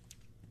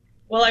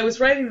 Well, I was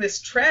writing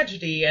this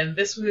tragedy, and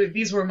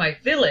these were my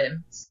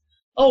villains.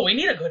 Oh, we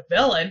need a good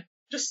villain.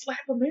 Just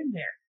slap them in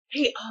there.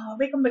 Hey,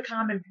 make them the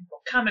common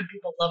people. Common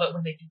people love it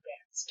when they do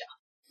bad stuff.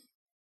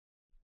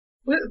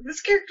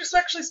 This character's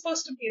actually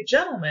supposed to be a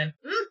gentleman.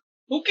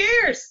 Who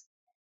cares?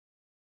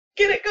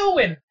 Get it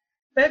going.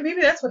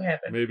 Maybe that's what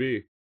happened.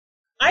 Maybe.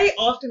 I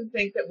often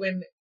think that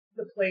when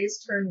the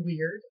plays turn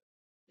weird,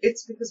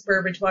 it's because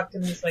Burbage walked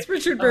in and was like, it's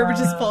Richard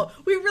Burbage's fault.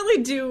 We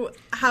really do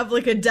have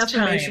like a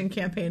defamation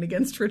campaign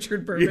against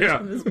Richard Burbage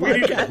on this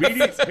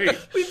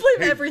podcast. We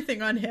blame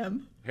everything on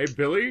him. Hey,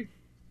 Billy,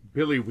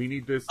 we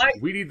need this.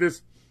 We need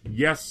this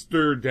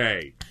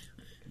yesterday.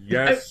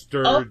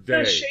 Of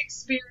the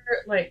Shakespeare,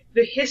 like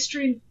the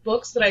history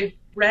books that I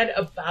read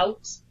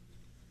about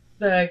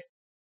the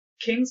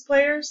King's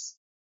Players,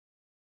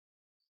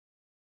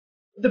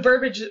 the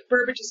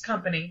Burbage's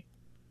company,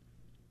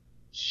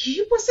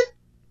 he was a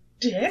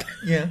dick.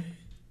 Yeah.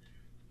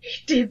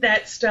 He did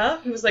that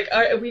stuff. He was like, all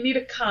right, we need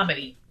a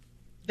comedy.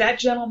 That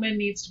gentleman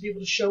needs to be able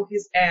to show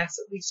his ass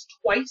at least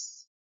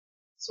twice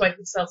so I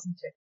can sell some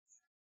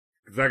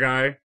tickets. That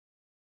guy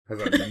has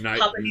a nice...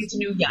 Papa needs a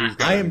new yacht. He's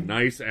got a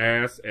nice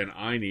ass, and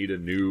I need a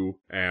new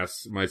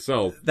ass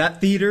myself.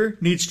 That theater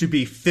needs to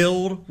be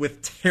filled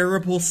with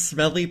terrible,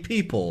 smelly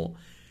people.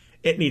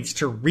 It needs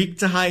to reek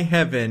to high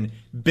heaven.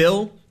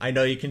 Bill, I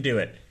know you can do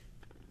it.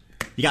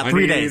 You got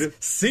 3 days.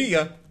 See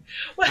ya.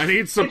 I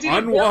need some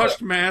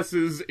unwashed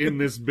masses in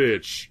this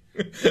bitch.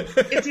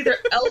 It's either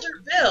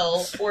Elder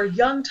Bill or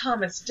young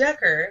Thomas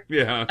Dekker.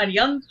 Yeah. And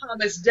young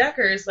Thomas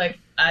Dekker is like,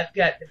 I've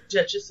got the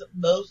Duchess of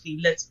Malfi.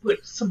 Let's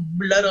put some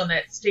blood on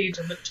that stage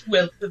on the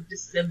 12th of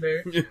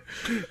December.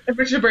 And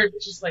Richard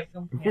Burbage is like,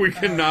 oh, we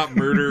cannot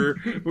murder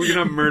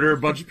a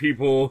bunch of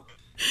people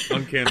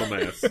on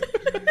Candlemas.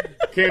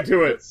 Can't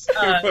do it.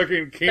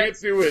 Can't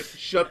do it.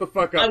 Shut the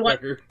fuck up,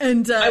 Dekker.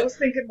 And I was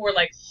thinking more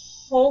like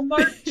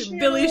Hallmark Channel.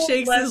 Billy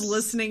Shakes is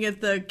listening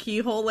at the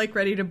keyhole, like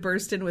ready to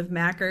burst in with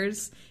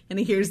Mackers, and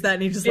he hears that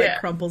and he just like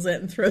crumples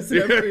it and throws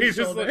it over his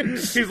shoulder.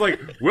 He's like,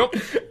 well,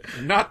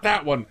 not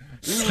that one.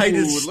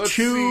 Titus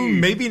 2,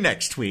 maybe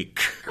next week.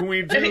 Can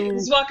we do? And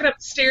he's walking up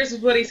the stairs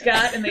with what he's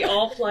got, and they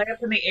all fly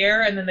up in the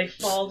air, and then they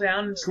fall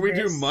down. Can we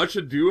do Much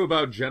Ado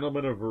About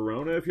Gentlemen of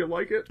Verona if you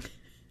like it?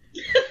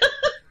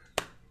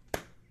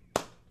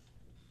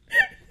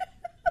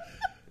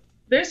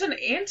 There's an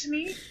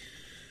Antonio.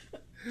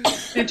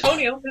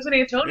 There's an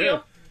Antonio.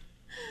 Yeah.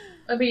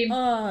 I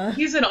mean,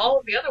 he's in all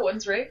of the other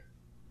ones, right?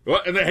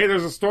 Well, and hey,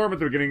 there's a storm at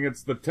the beginning.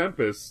 It's the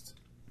Tempest.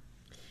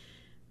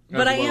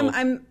 But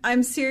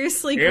I'm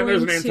seriously going to...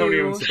 And there's an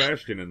Antonio and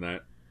Sebastian in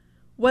that.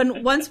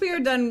 Once we are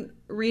done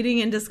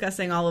reading and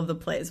discussing all of the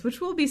plays, which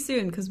will be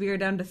soon because we are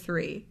down to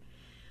 3.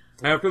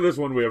 After this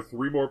one, we have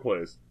 3 more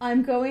plays.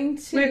 I'm going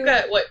to... We've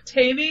got,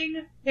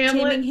 Taming,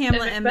 Hamlet,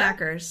 and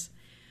Mackers.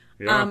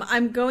 Yeah.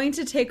 I'm going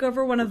to take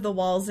over one of the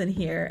walls in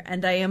here,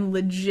 and I am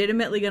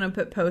legitimately going to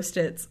put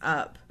Post-its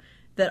up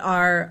that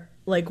are,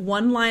 like,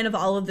 one line of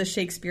all of the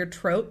Shakespeare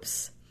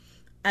tropes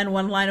and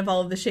one line of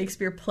all of the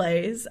Shakespeare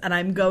plays, and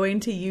I'm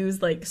going to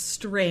use, like,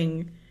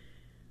 string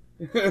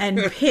and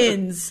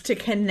pins to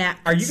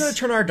connect. Are you going to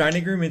turn our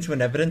dining room into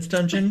an evidence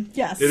dungeon?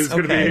 Yes. It is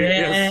going to be.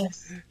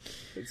 Yes.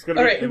 It's going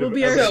to it will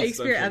be our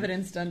Shakespeare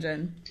evidence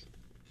dungeon.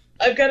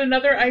 I've got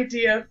another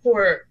idea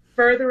for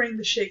furthering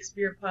the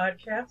Shakespeare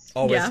podcast.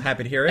 Always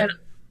happy to hear it. And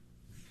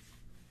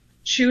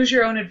choose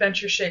your own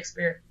adventure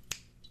Shakespeare.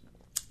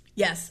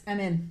 Yes, I'm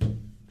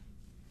in.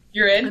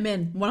 You're in? I'm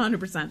in,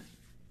 100%.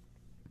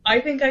 I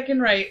think I can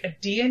write a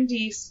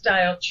D&D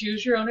style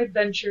choose your own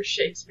adventure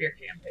Shakespeare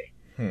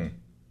campaign.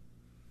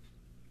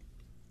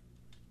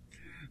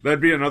 That'd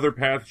be Another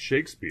Path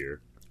Shakespeare.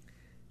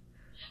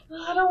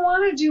 I don't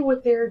want to do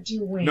what they're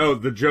doing. No,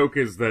 the joke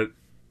is that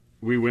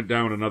we went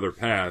down another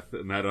path,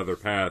 and that other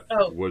path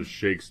was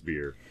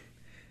Shakespeare.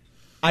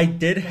 I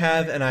did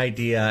have an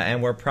idea,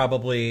 and we're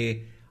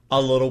probably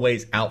a little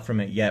ways out from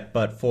it yet,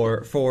 but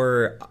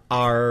for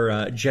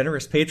our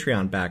generous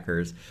Patreon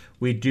backers,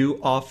 we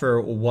do offer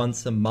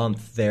once a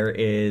month, there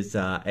is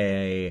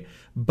a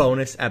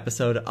bonus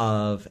episode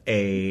of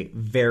a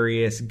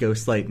various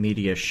Ghostlight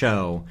Media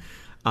show.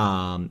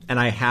 And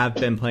I have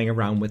been playing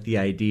around with the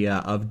idea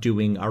of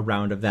doing a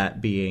round of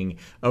that being,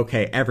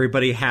 okay,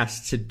 everybody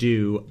has to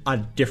do a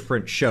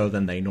different show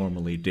than they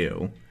normally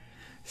do.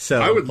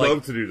 So I would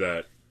love to do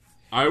that.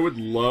 I would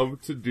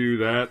love to do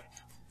that.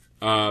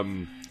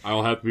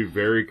 I'll have to be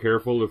very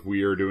careful if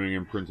we are doing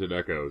imprinted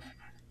echoes.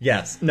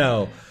 Yes.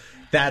 No.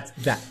 That's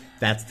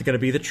going to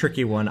be the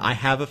tricky one. I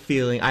have a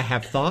feeling, I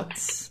have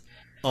thoughts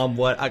on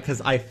what, because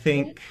I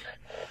think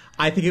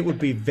it would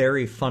be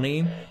very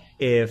funny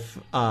if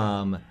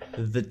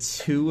the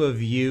two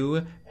of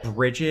you,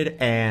 Bridget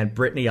and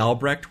Brittany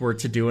Albrecht, were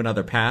to do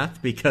Another Path,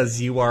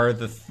 because you are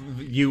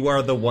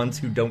the ones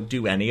who don't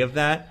do any of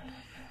that.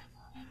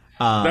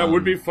 That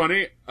would be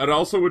funny. It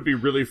also would be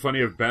really funny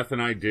if Beth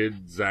and I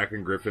did Zach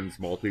and Griffin's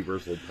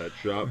Multiversal Pet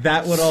Shop.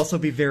 That would also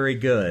be very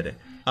good.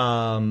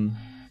 I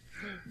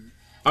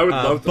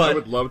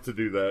would love to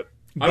do that.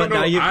 I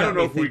don't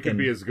know if we could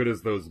be as good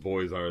as those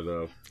boys are,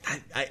 though.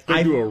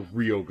 They do a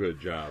real good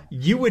job.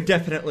 You would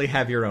definitely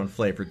have your own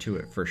flavor to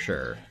it, for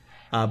sure.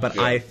 But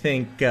Yeah. I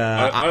think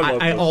I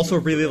love I those also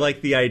movies. really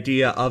like the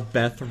idea of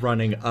Beth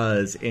running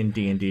Uz in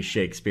D&D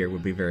Shakespeare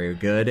would be very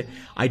good.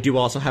 I do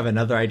also have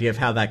another idea of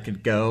how that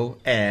could go,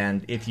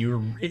 and it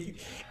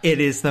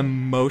is the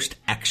most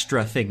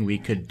extra thing we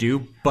could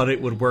do, but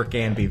it would work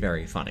and be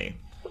very funny.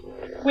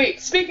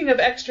 Wait, speaking of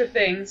extra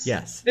things,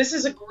 Yes. this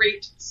is a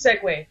great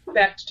segue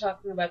back to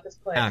talking about this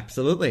play.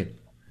 Absolutely.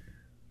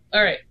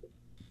 All right,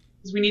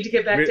 'cause we need to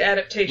get back to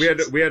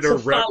adaptations. We had to So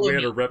rep follow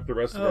me. the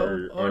rest of our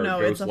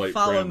no, it's a Ghostlight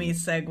follow friends. me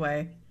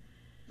segue.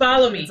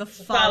 Follow me. It's a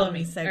follow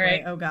me segue. All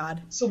right? Oh,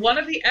 God. So one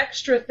of the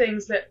extra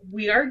things that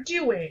we are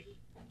doing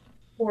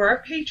for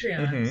our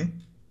Patreons Mm-hmm.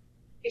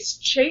 is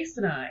Chase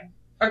and I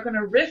are going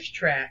to riff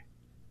track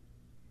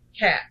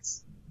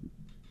Cats.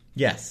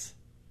 Yes.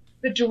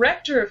 The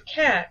director of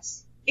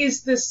Cats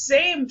is the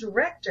same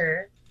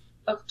director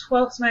of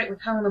Twelfth Night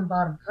with Helena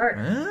Bonham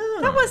Carter.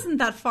 That wasn't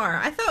that far.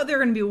 I thought there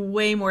were going to be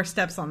way more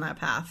steps on that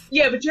path.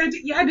 Yeah, but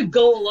you had to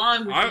go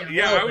along with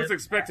it. I was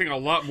expecting a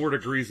lot more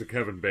degrees of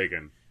Kevin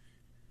Bacon.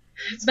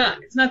 It's not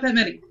that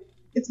many.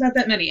 It's not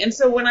that many. And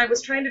so when I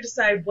was trying to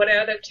decide what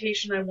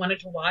adaptation I wanted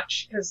to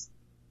watch, because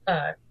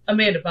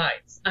Amanda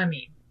Bynes, I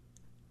mean,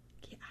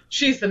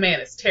 She's the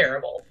Man is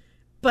terrible.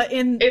 But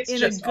in It's a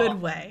just good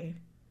awful. way.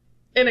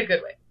 In a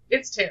good way.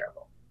 It's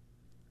terrible.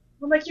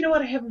 I'm like, you know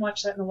what? I haven't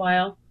watched that in a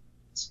while.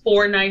 It's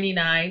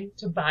 $4.99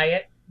 to buy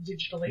it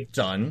digitally.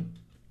 Done.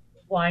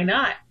 Why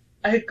not?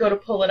 I go to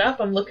pull it up.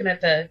 I'm looking at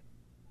the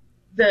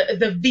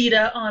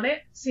Vita on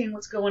it, seeing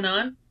what's going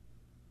on.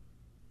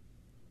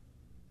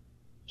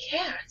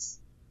 Cats?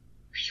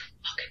 Are you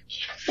fucking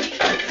kidding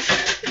me?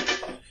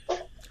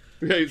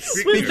 Hey, Was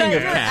speaking that of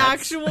your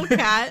cats, actual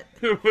cat?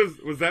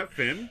 was that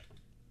Finn?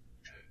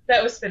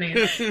 That was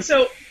Phineas.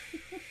 So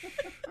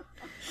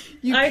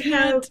You I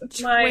can't have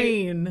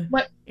train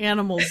my-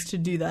 animals to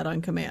do that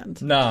on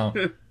command. No.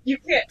 you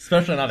can't.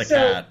 Especially not a So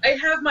cat. I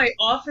have my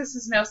office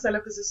is now set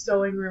up as a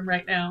sewing room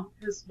right now,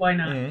 because why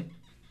not? Mhm.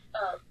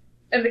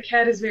 And the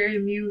cat is very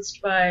amused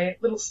by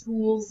little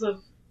spools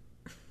of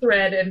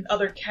thread and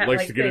other cat-like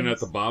Likes to get in at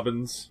things. the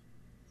bobbins.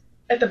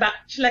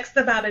 She likes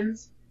the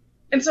bobbins.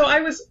 And so I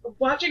was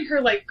watching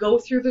her like go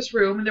through this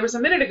room, and there was a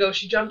minute ago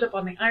she jumped up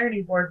on the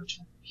ironing board, which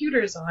the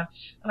computer is on,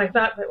 and I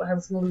thought that I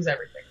was going to lose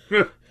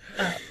everything.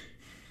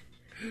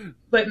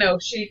 But no,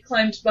 she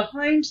climbed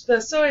behind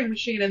the sewing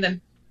machine and then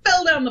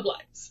fell down the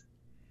blinds.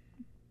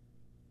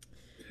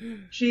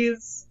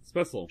 She's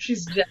Special.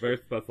 Very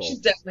special. she's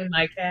definitely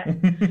my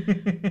cat.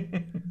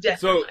 Definitely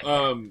So, my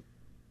cat.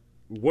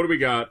 what do we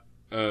got?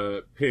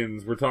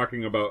 Pins. We're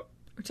talking about.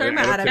 We're talking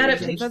about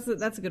Adaptations. adaptations.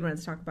 That's a good one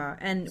to talk about.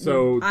 And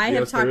So, I have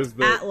yes, there is talked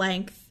the- at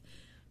length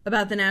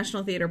about the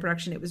National Theater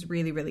production. It was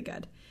really, really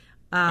good.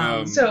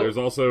 So- There's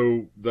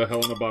also the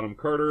Helena Bonham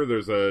Carter.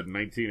 There's a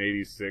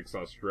 1986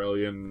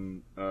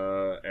 Australian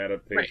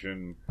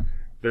adaptation.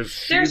 There's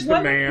She's the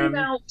one Man,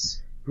 about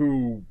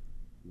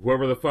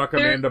whoever the fuck There-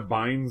 Amanda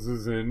Bynes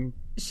is in.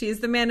 She's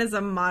the Man is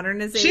a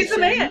modernization. She's the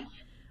Man.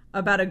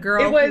 About a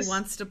girl It was- who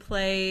wants to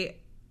play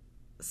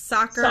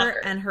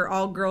soccer, and her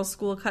all-girls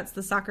school cuts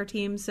the soccer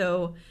team,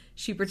 so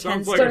she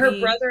pretends like to But her be...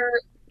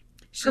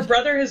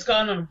 brother has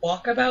gone on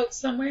walkabout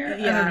somewhere. I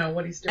Yeah. don't know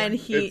what he's doing. And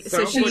It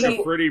sounds she like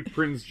a Freddie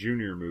Prinze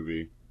Jr.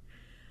 movie.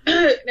 No,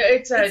 it's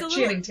it's a little-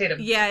 Channing Tatum.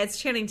 Yeah, it's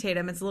Channing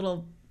Tatum. It's a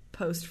little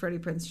post Freddie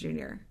Prinze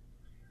Jr.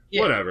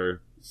 Yeah.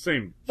 Whatever.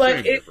 Same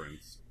But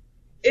difference.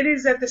 It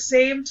is at the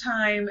same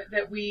time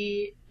that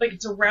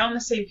it's around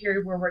the same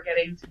period where we're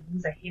getting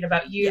Things I Hate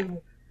About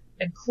You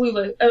and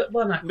Clueless.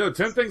 Not No,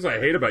 10 Things I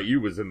Hate About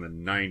You was in the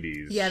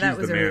 90s. Yeah, that She's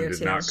was the Man earlier, did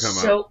too. not come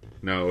So- out.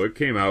 No, it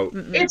came out.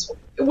 It's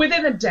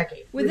within a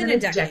decade. Within a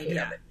decade, of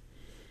yeah. it.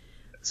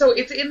 So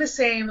it's in the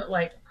same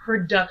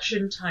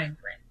production time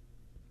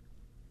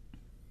frame.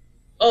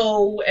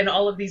 Oh, and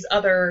all of these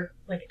other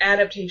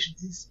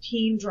adaptations, these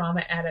teen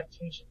drama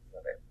adaptations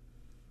of it.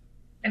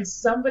 And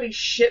somebody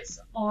shits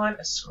on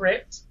a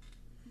script,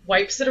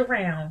 wipes it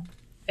around,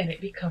 and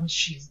it becomes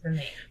She's the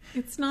Man.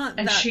 It's not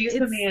And that... She's the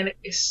it's- Man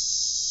is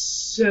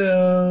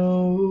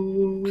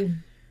so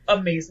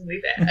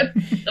amazingly bad.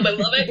 And I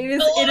love it. It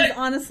is. I love It has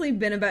honestly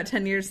been about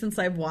 10 years since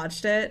I've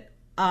watched it,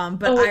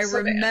 but Oh, I it's so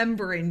bad.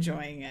 remember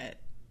enjoying it.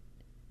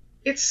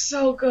 It's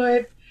so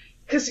good.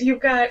 Because you've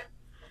got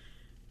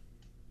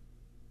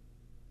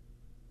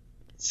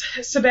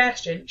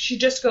Sebastian. She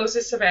just goes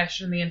as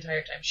Sebastian the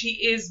entire time. She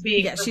is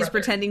being Yeah, her she's brother.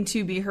 pretending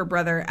to be her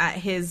brother at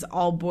his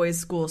all-boys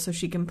school so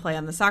she can play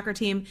on the soccer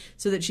team,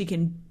 so that she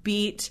can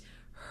beat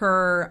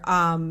her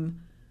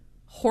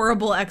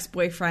horrible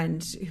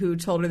ex-boyfriend who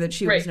told her that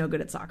she was Right. no good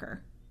at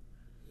soccer.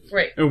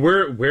 Right. And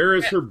where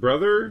is her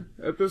brother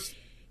at this?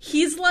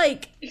 He's run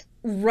He's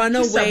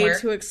away somewhere.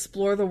 to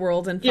explore the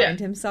world and Yeah. find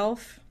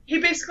himself.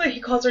 He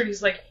calls her and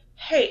he's like,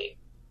 hey,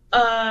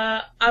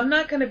 I'm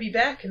not going to be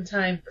back in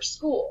time for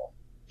school.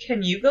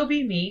 Can you go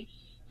be me?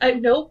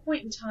 At no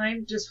point in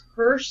time does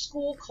her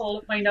school call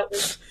to find out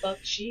what the fuck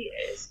she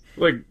is.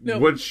 No.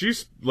 What's she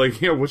supposed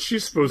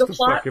The to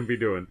plot- fucking be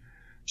doing?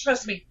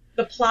 Trust me,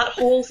 the plot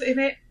holes in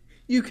it,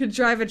 You could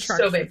drive a truck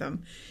So through big.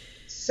 them.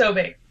 so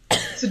big.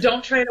 So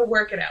don't try to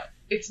work it out.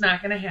 It's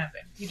not going to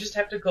happen. You just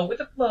have to go with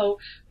the flow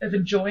of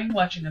enjoying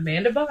watching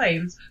Amanda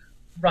Bynes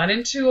run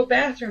into a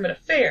bathroom at a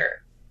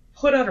fair,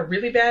 put on a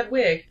really bad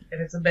wig,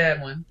 and it's a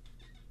bad one,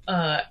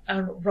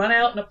 and run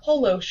out in a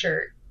polo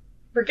shirt,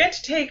 forget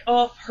to take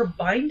off her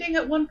binding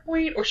at one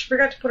point, or she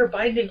forgot to put her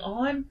binding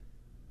on,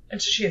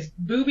 and so she has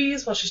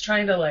boobies while she's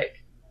trying to,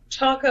 like,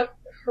 talk up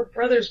her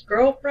brother's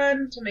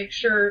girlfriend to make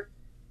sure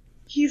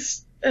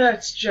he's...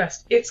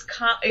 it's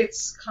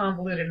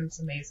convoluted and it's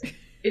amazing.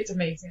 It's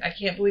amazing. I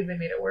can't believe they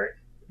made it work.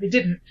 They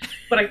didn't,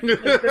 but I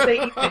think that they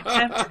even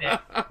attempted it.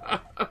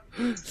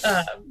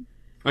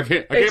 I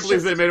can't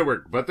believe they made it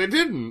work, but they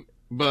didn't.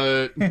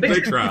 But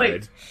they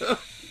tried.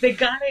 They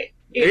got it.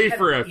 A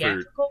for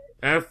effort.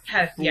 F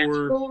had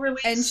theatrical for...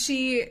 release. And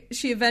she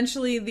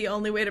eventually, the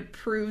only way to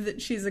prove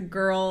that she's a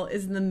girl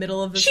is in the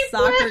middle of a She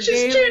soccer flashes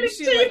game, Channing and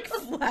she like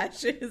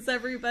flashes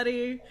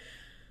everybody.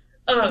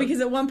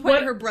 Because at one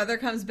point her brother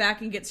comes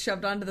back and gets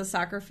shoved onto the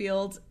soccer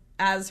field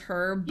as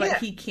her, but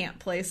he can't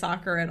play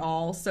soccer at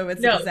all, so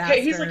it's a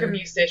disaster. He's like a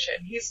musician.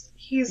 He's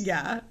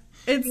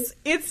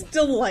It's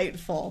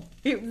delightful.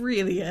 It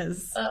really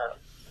is.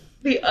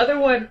 The other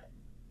one,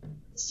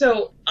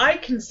 so I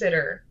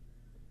consider,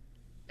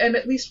 and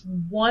at least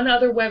one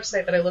other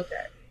website that I looked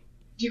at.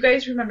 Do you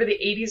guys remember the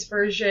 80s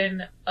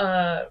version?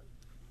 Oh,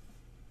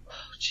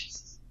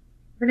 Jesus.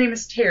 Her name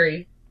is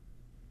Terry.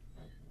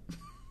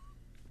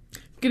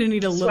 Gonna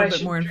need a little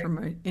bit more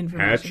information.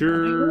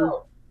 Hatcher?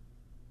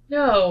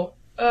 No.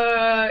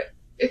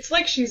 It's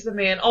like She's the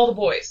Man. All the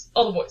boys.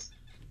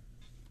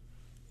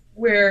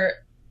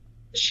 Where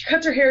she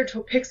cuts her hair into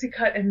a pixie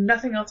cut and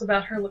nothing else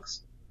about her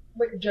looks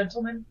like a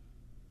gentleman.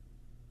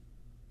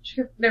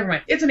 Never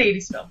mind. It's an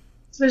 80s film.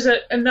 So there's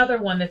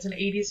another one that's an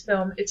 80s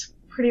film. It's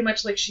pretty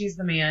much like She's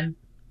the Man.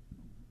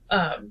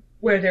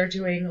 Where they're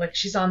doing, like,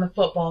 she's on the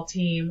football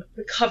team.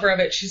 The cover of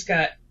it, she's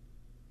got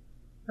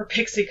her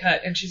pixie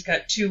cut and she's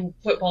got 2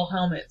 football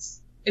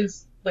helmets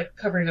like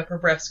covering up her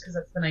breasts because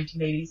that's the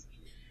 1980s.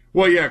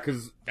 Well, yeah,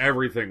 because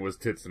everything was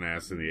tits and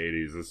ass in the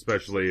 80s,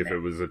 especially if it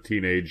was a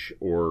teenage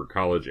or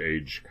college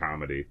age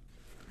comedy.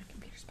 My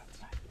computer's about to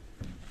die.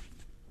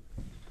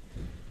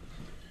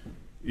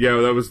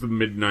 Yeah, that was the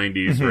mid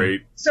 90s,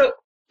 right? So,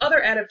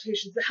 other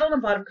adaptations, the Helena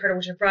Bonham Carter,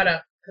 which I brought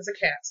up because of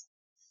cats.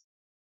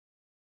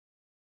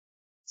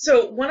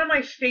 So, one of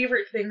my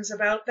favorite things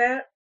about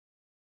that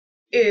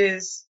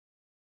is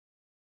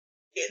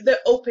the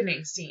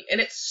opening scene,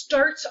 and it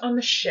starts on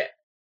the ship.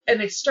 And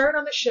they start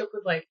on the ship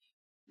with, like,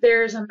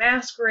 there's a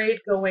masquerade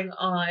going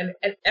on,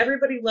 and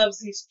everybody loves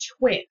these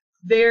twins.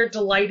 They're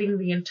delighting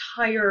the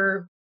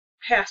entire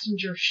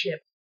passenger ship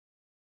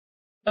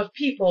of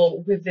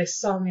people with this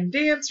song and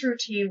dance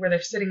routine where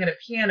they're sitting at a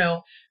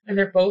piano, and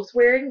they're both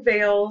wearing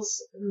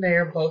veils, and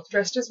they're both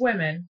dressed as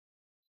women.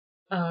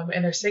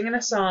 And they're singing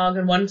a song,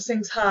 and one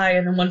sings high,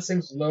 and then one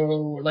sings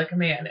low, like a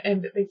man.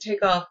 And they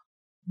take off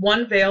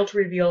one veil to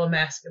reveal a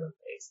masculine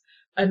face.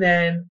 And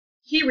then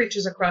he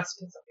reaches across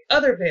to the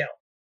other veil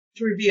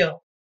to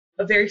reveal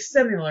a very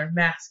similar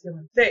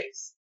masculine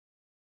face.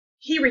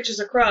 He reaches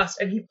across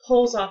and he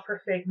pulls off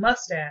her fake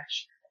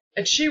mustache,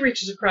 and she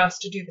reaches across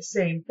to do the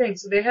same thing.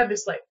 So they have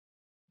this, like,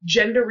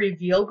 gender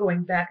reveal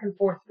going back and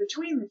forth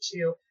between the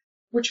two,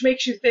 which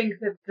makes you think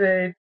that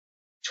the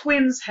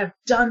twins have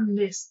done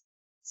this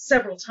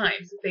several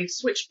times, that they've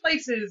switched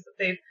places, that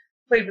they've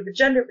played with the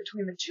gender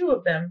between the two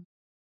of them.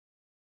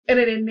 And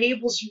it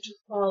enables you to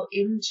fall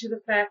into the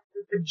fact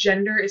that the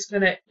gender is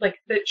going to, like,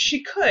 that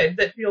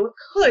Viola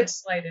could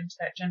slide into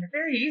that gender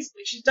very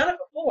easily. She's done it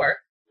before.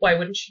 Why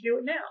wouldn't she do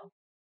it now?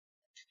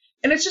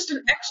 And it's just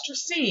an extra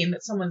scene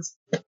that someone's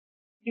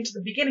into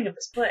the beginning of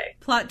this play.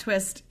 Plot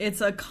twist, it's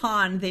a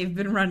con they've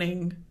been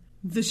running.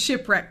 The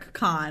Shipwreck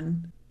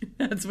Con.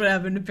 That's what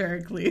happened to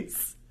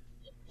Pericles.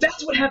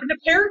 That's what happened to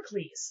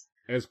Pericles.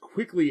 As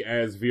quickly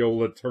as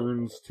Viola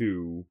turns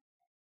to...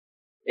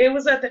 It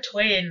was at the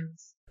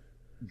twins.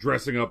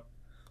 Dressing up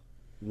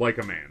like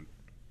a man.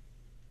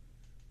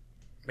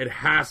 It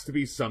has to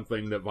be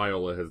something that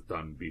Viola has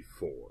done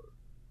before.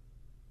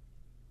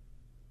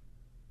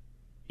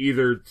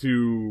 Either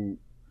to...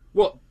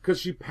 Well,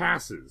 because she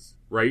passes,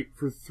 right?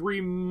 For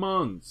 3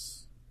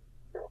 months.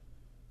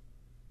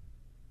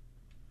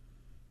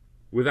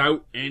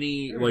 Without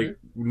any, like,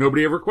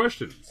 nobody ever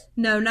questions.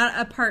 No, not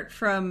apart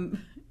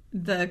from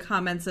the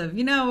comments of,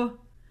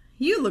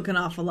 you look an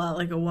awful lot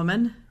like a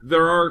woman.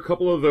 There are a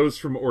couple of those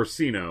from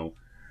Orsino.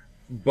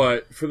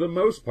 But for the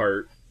most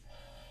part,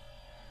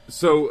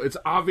 so it's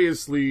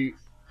obviously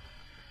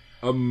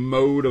a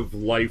mode of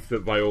life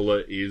that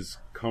Viola is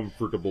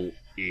comfortable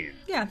in.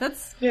 Yeah,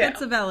 that's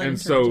a valid and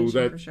so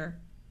interpretation for sure.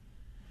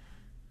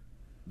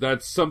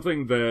 That's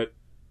something that,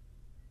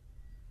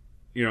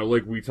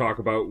 like we talk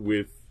about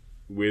with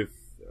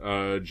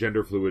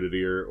gender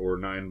fluidity or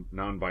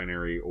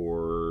non-binary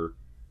or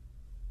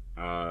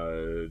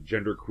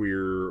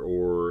genderqueer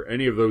or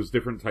any of those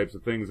different types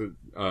of things that,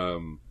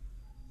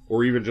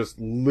 or even just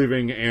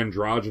living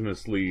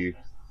androgynously,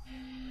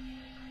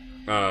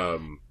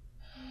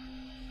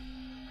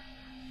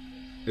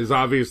 is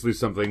obviously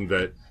something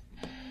that,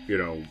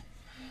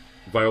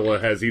 Viola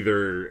has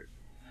either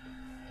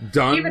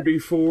done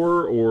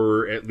before,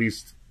 or at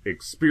least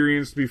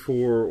experienced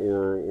before,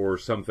 or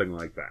something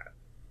like that.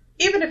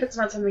 Even if it's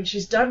not something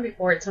she's done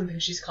before, it's something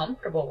she's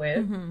comfortable with.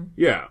 Mm-hmm.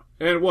 Yeah,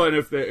 and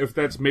if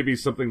that's maybe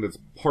something that's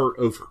part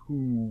of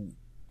who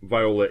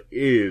Viola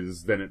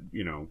is, then it,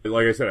 you know,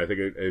 like I said, I think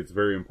it's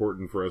very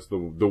important for us, the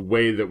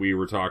way that we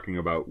were talking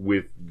about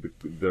with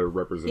the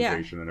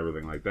representation and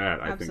everything like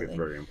that. I think it's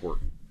very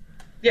important.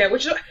 Yeah,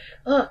 which is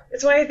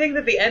it's why I think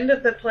that the end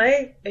of the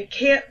play, it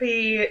can't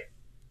be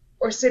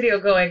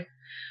Orsidio going,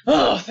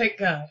 "Oh, thank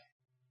God."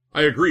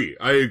 I agree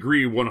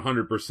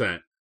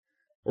 100%.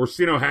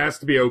 Orsino has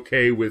to be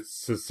okay with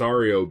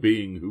Cesario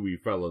being who he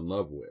fell in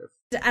love with.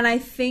 And I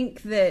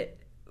think that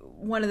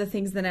one of the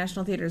things the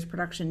National Theatre's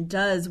production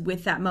does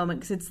with that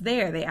moment, because it's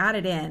there, they add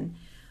it in,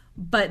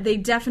 but they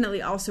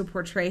definitely also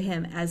portray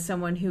him as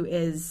someone who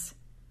is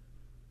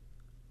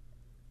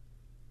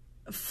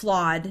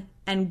flawed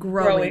and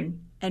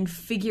growing. And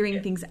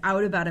figuring things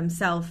out about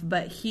himself,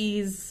 but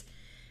he's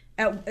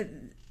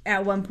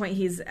at one point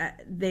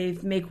they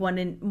make one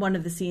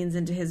of the scenes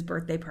into his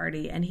birthday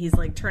party, and he's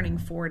like turning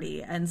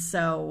 40, and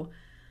so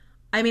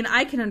I mean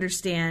I can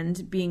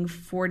understand being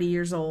 40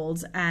 years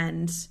old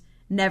and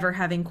never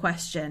having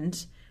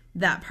questioned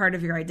that part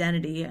of your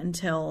identity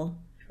until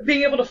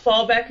being able to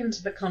fall back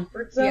into the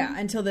comfort zone. Yeah,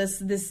 until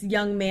this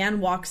young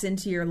man walks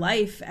into your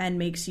life and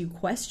makes you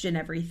question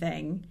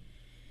everything.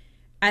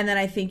 And then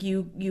I think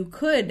you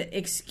could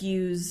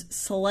excuse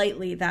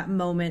slightly that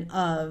moment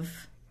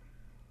of,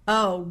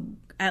 oh,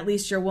 at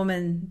least you're a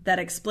woman that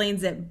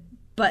explains it.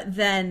 But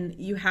then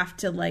you have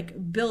to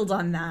like build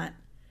on that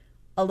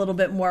a little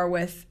bit more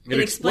with it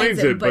explains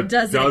it, but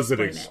doesn't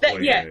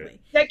explain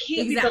it. That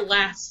can't be the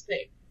last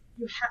thing.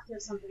 You have to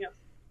have something else.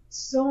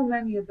 So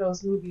many of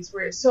those movies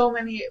where so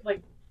many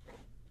like,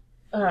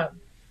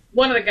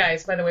 one of the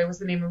guys, by the way, was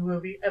the name of the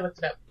movie. I looked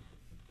it up.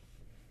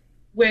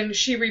 When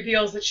she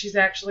reveals that she's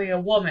actually a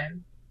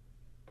woman,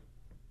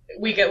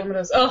 we get one of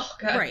those, oh,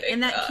 God. Right,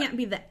 and that can't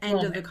be the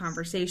end of the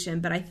conversation,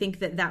 but I think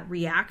that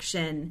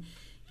reaction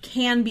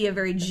can be a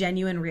very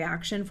genuine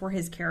reaction for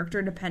his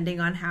character, depending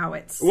on how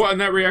it's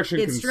and that reaction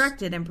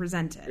directed and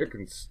presented. It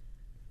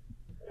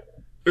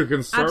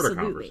can start a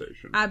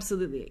conversation.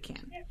 Absolutely, it can.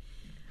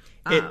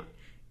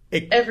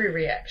 Every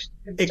reaction.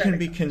 It can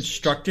be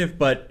constructive,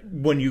 but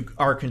when you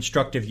are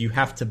constructive, you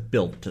have to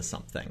build to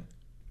something.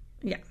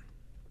 Yeah.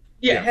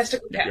 Yeah, it has to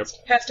go past.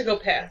 Yep. Has to go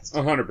past.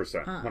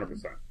 100%.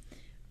 100%.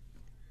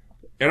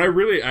 And I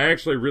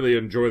actually really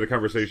enjoy the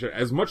conversation.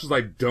 As much as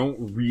I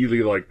don't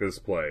really like this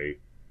play,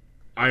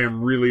 I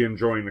am really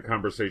enjoying the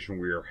conversation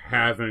we are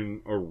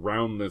having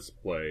around this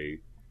play.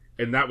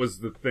 And that was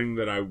the thing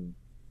that I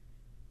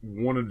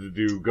wanted to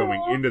do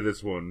going into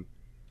this one,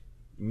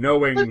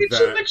 knowing that... Look at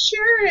you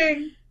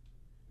maturing!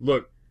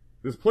 Look,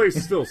 this play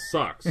still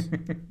sucks,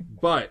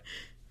 but...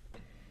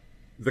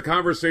 the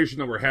conversation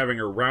that we're having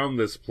around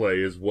this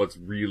play is what's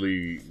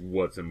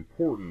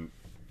important.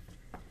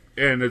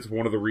 And it's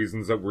one of the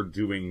reasons that we're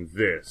doing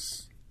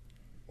this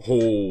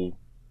whole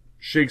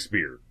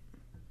Shakespeare.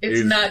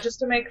 It's not just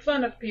to make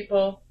fun of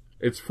people.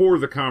 It's for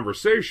the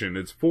conversation.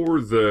 It's for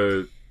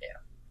the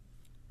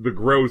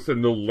growth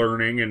and the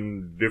learning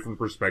and different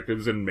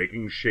perspectives and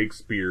making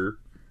Shakespeare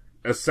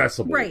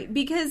accessible. Right,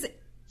 because...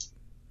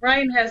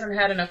 Ryan hasn't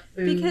had enough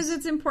food. Because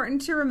it's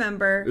important to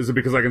remember... Is it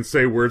because I can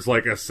say words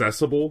like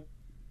accessible?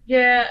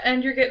 Yeah,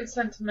 and you're getting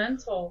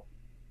sentimental.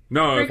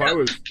 No,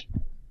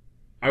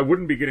 I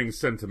wouldn't be getting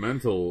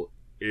sentimental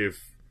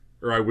maybe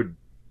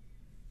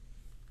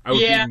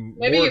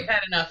you've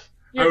had enough.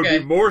 I would be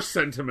more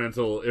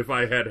sentimental if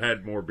I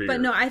had more beer. But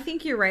no, I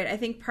think you're right. I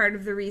think part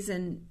of the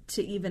reason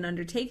to even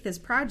undertake this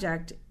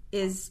project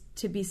is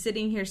to be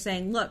sitting here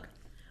saying, look,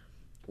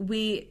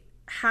 we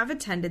have a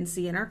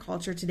tendency in our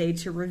culture today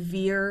to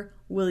revere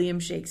William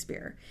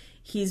Shakespeare.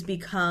 He's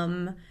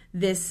become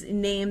this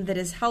name that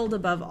is held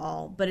above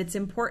all, but it's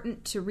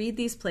important to read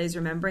these plays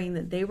remembering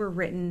that they were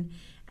written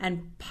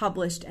and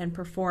published and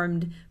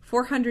performed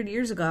 400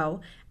 years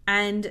ago,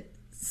 and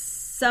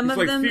some of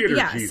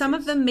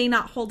them may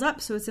not hold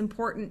up, so it's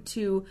important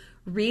to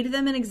read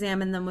them and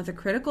examine them with a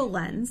critical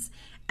lens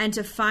and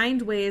to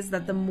find ways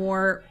that the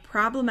more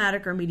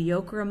problematic or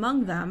mediocre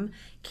among them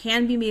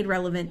can be made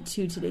relevant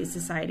to today's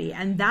society.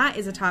 And that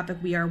is a topic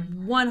we are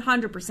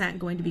 100%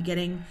 going to be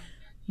getting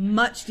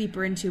much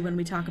deeper into when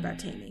we talk about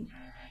taming.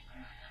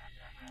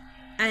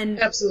 And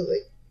absolutely.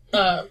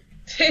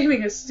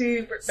 Taming is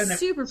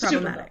super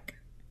problematic.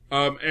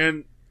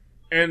 And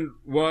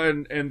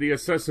the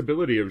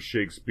accessibility of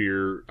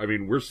Shakespeare. I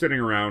mean, we're sitting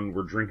around,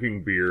 we're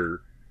drinking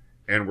beer,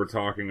 and we're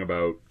talking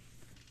about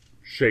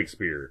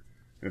Shakespeare.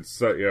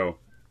 It's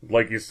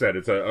like you said,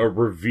 it's a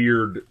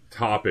revered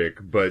topic,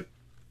 but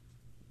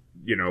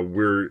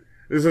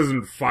this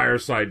isn't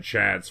fireside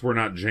chats. We're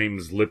not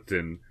James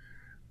Lipton.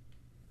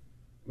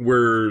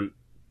 Normally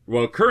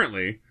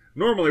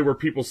we're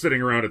people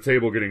sitting around a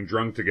table getting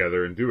drunk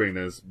together and doing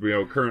this.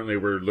 Currently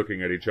we're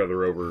looking at each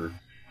other over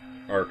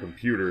our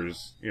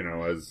computers,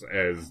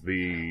 as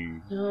the...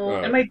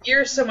 and my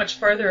beer's so much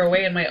farther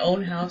away in my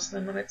own house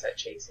than when it's at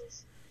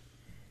Chase's.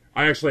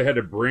 I actually had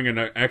to bring an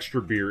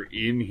extra beer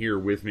in here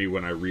with me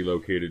when I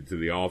relocated to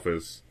the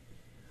office.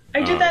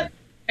 I did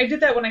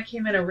that when I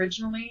came in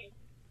originally,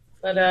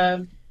 but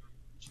so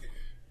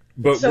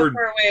we're far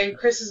away, and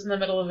Chris is in the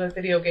middle of a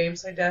video game,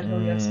 so I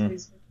definitely have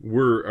somebody's.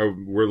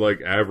 we're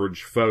like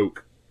average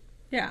folk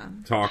Yeah.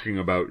 talking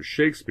about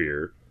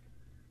Shakespeare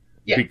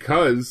Yeah.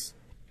 because,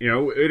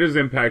 it has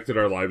impacted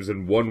our lives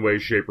in one way,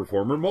 shape, or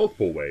form, or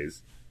multiple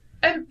ways.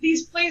 And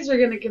these plays are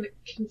going to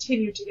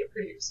continue to get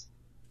produced.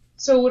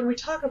 So when we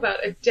talk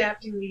about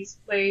adapting these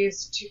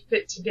plays to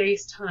fit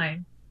today's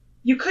time,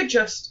 you could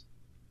just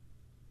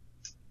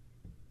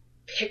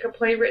pick a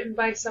play written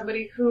by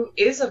somebody who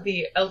is of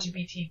the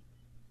LGBTQ+.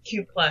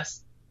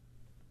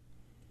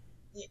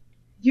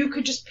 You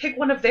could just pick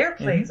one of their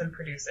plays and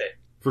produce it.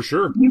 For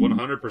sure,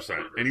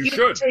 100%. And you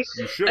should. Take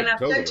You should, an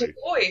authentic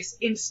voice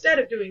instead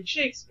of doing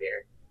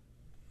Shakespeare.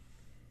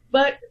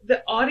 But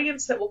the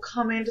audience that will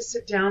come in to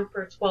sit down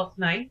for a 12th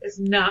night is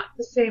not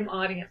the same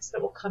audience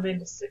that will come in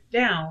to sit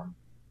down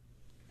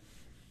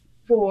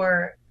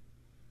for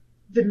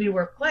the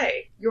newer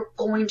play. You're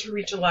going to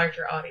reach a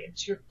larger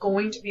audience. You're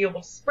going to be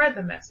able to spread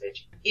the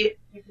message if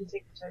you can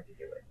take the time to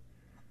do it.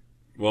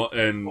 Well,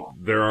 and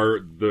there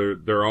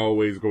are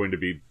always going to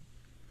be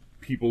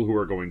people who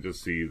are going to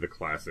see the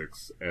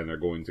classics, and they're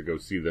going to go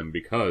see them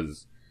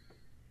because...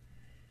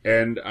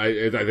 And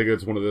I think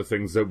that's one of the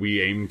things that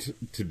we aimed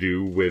to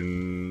do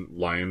when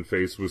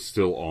Lionface was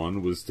still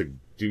on, was to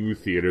do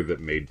theater that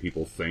made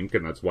people think,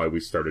 and that's why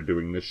we started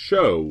doing this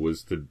show,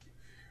 was to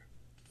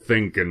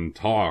think and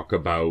talk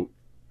about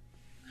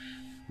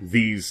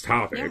these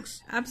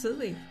topics. Yeah,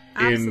 absolutely.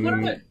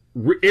 In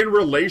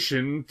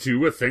relation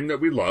to a thing that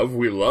we love.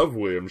 We love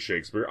William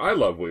Shakespeare. I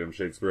love William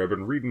Shakespeare. I've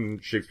been reading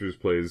Shakespeare's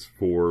plays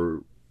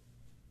for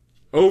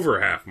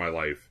over half my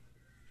life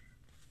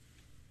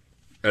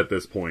at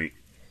this point.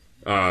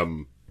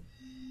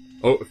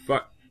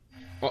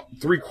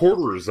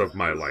 3/4 of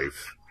my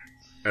life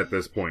at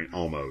this point,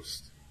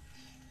 almost.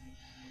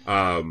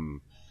 And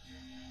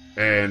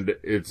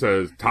it's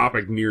a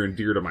topic near and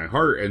dear to my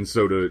heart, and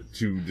so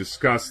to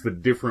discuss the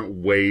different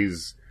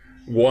ways,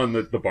 one,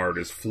 that the Bard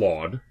is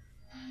flawed.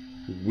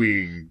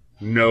 We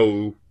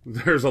know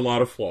there's a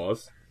lot of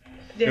flaws,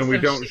 and we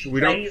don't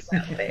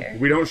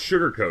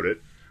sugarcoat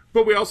it,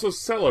 but we also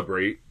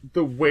celebrate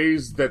the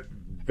ways that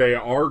they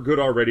are good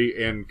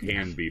already and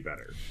can be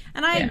better.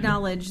 And I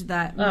acknowledge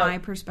that my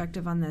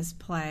perspective on this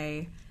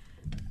play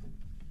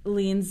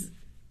leans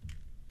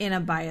in a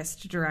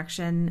biased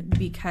direction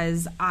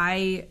because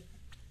I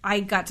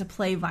got to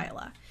play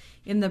Viola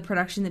in the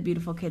production that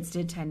Beautiful Kids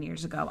did 10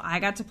 years ago. I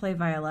got to play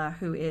Viola,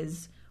 who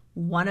is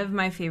one of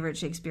my favorite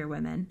Shakespeare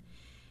women.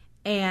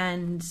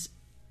 And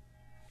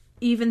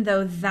even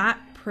though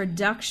that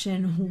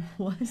production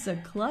was a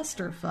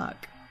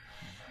clusterfuck,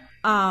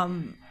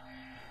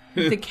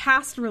 the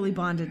cast really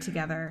bonded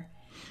together.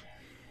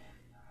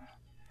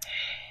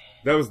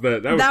 That was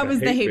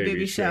the Hate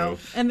Baby show.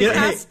 And the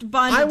cast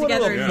bonded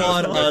together. I want to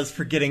applaud us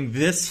for getting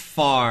this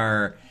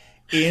far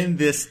in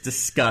this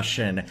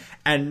discussion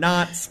and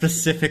not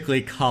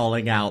specifically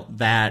calling out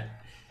that.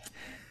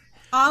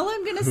 All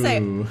I'm going to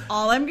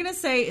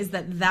say is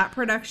that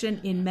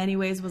production in many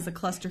ways was a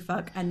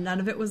clusterfuck, and none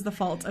of it was the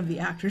fault of the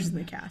actors in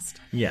the cast.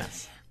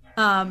 Yes.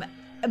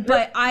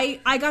 But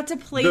I got to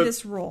play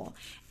this role.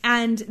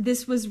 And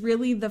this was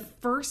really the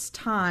first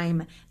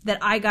time that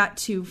I got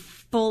to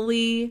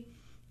fully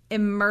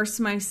immerse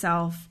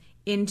myself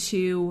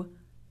into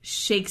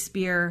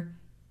Shakespeare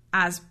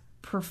as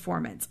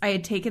performance. I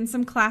had taken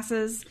some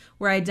classes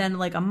where I'd done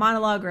like a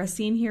monologue or a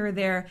scene here or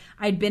there.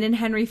 I'd been in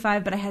Henry V,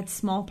 but I had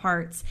small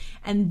parts.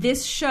 And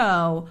this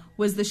show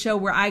was the show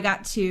where I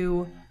got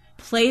to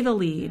play the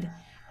lead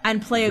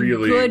and play a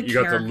good character. You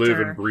got to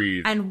live and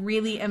breathe. And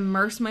really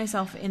immerse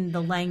myself in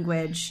the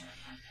language.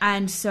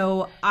 And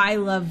so I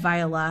love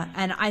Viola,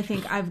 and I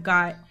think I've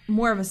got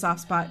more of a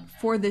soft spot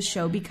for this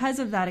show because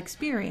of that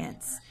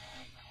experience.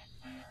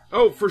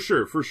 Oh, for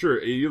sure, for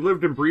sure. You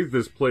lived and breathed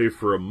this play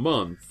for a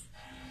month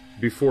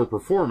before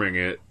performing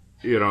it,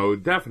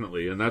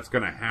 definitely, and that's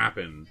going to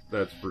happen.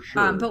 That's for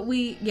sure. But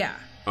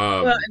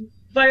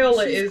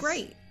Viola is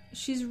great.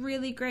 She's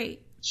really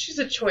great. She's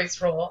a choice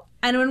role.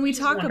 And when we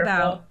talk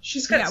about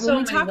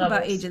levels.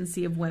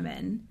 agency of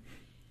women,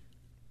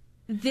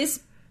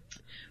 this.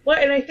 Well,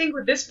 and I think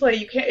with this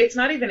play, it's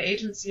not even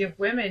agency of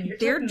women.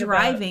 They're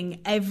driving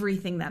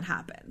everything that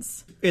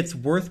happens. It's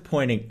worth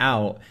pointing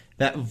out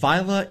that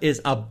Viola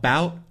is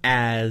about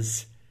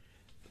as,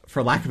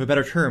 for lack of a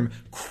better term,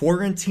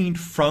 quarantined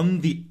from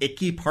the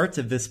icky parts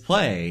of this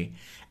play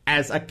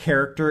as a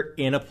character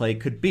in a play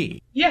could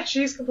be. Yeah,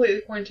 she's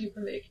completely quarantined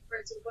from the icky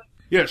parts of the play.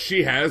 Yeah,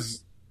 she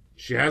has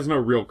no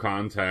real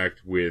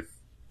contact with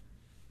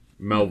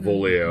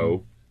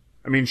Malvolio.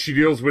 I mean, she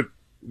deals with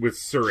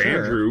Sir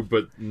Andrew,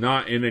 but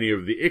not in any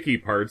of the icky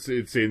parts.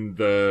 It's in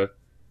the,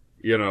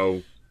 Yeah.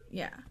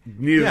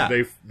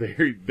 They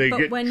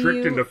get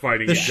tricked into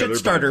fighting each other. The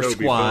Shitstarter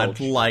squad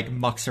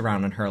mucks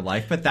around in her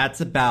life, but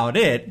that's about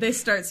it. They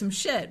start some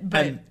shit,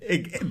 but and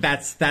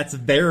that's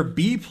their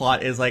B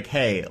plot is like,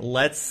 hey,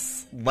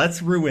 let's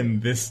let's ruin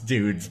this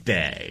dude's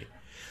day.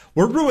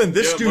 We're ruining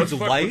this dude's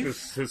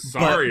life,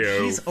 but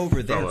he's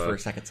over there for a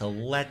second, so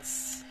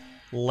let's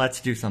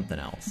do something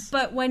else.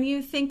 But when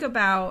you think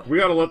about... We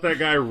gotta let that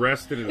guy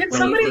rest in his... Can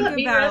somebody let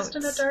me rest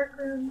in a dark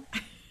room?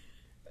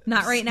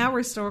 Not right now,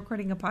 we're still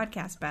recording a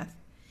podcast, Beth.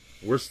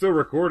 We're still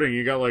recording,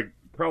 you got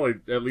probably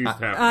at least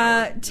half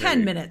an hour.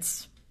 10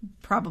 minutes,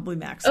 probably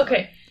maximum.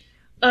 Okay.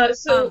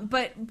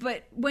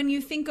 But when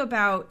you think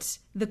about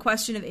the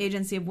question of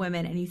agency of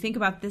women, and you think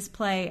about this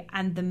play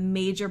and the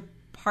major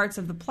parts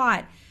of the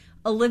plot,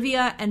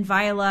 Olivia and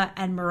Viola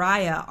and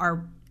Mariah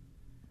are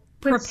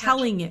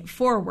propelling it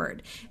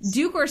forward.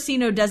 Duke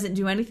Orsino doesn't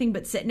do anything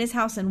but sit in his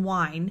house and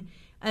whine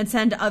and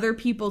send other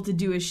people to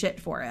do his shit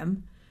for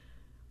him.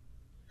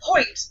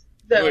 Point,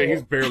 though. Well,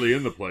 he's barely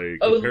in the play.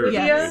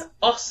 Olivia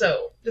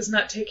also does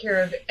not take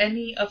care of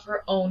any of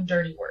her own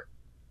dirty work.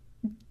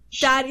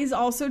 That is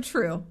also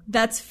true.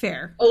 That's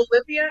fair.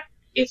 Olivia,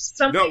 if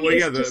something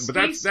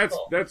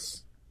distasteful, but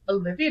that's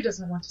Olivia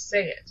doesn't want to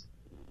say it.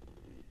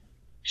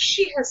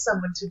 She has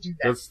someone to do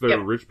that. That's their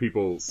rich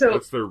people. So,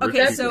 that's their rich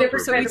okay, people.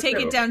 so we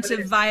take it down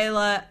to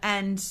Viola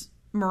and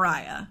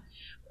Mariah.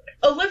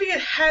 Olivia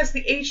has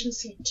the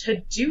agency to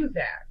do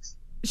that.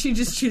 She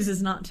just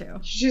chooses not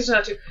to. She chooses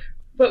not to.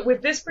 But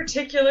with this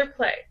particular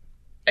play,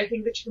 I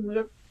think that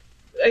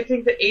I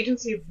think the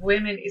agency of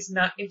women is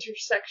not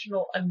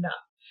intersectional enough.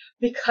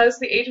 Because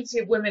the agency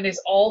of women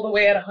is all the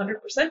way at 100%,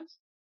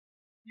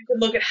 you can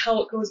look at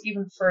how it goes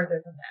even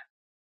further than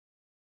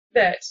that.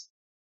 That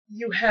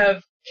you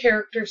have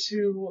characters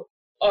who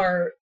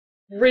are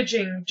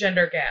bridging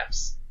gender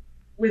gaps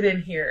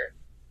within here.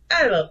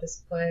 I love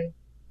this play.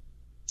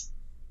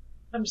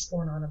 I'm just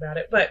going on about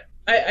it. But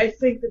I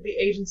think that the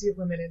agency of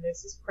women in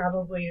this is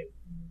probably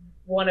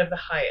one of the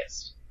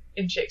highest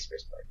in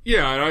Shakespeare's play.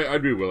 Yeah,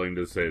 I'd be willing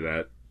to say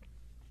that.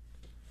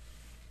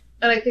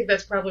 And I think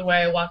that's probably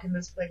why I walk in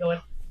this play going,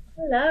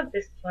 I love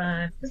this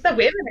one. Because the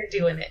women are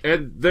doing it.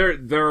 And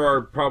there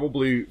are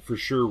probably, for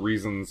sure,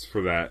 reasons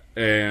for that.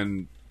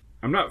 And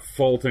I'm not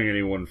faulting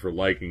anyone for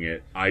liking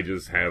it. I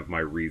just have my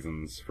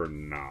reasons for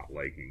not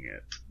liking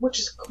it. Which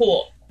is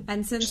cool.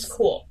 And since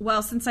cool.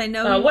 Well, since I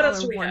know you what all else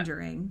are do we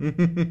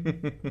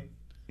wondering,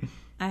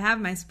 I have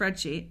my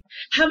spreadsheet.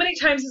 How many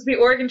times has the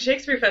Oregon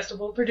Shakespeare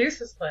Festival produced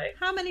this play?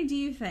 How many do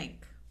you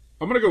think?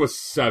 I'm going to go with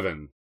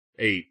 7,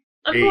 8.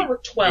 I'm going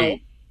with 12.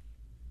 8.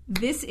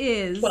 This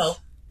is 12.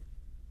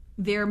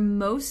 Their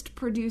most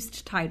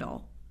produced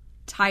title,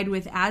 tied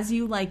with As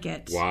You Like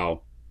It.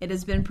 Wow. It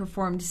has been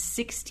performed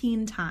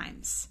 16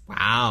 times.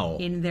 Wow.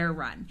 In their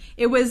run.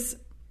 It was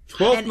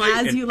 12th Night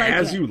As and You Like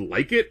As It. You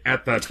Like It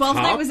at the 12th top?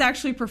 Night was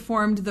actually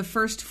performed the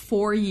first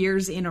 4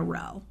 years in a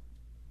row.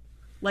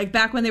 Like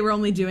back when they were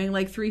only doing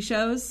like 3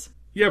 shows.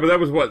 Yeah, but that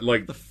was what,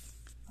 like... The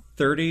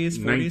 30s,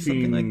 40s,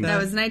 something like that? That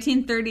was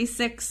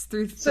 1936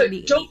 through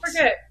 38. So don't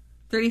forget...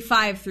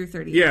 35 through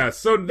 38. Yeah,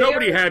 so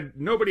nobody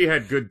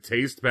had good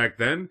taste back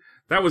then.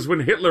 That was when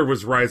Hitler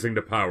was rising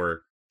to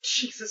power.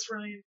 Jesus,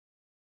 Ryan.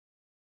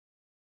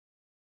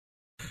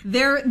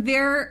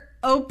 Their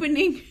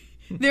opening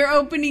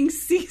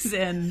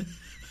season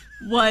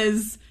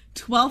was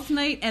 12th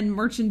Night and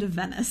Merchant of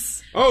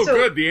Venice. Oh,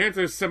 good, the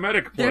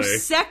anti-Semitic play.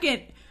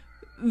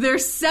 Their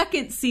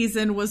second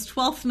season was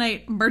 12th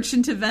Night,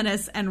 Merchant of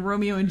Venice, and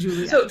Romeo and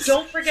Juliet. So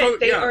don't forget,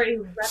 they are a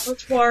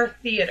repertoire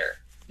theater.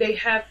 They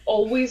have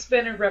always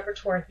been a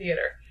repertoire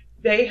theater.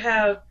 They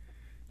have,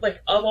 like,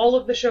 of all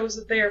of the shows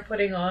that they are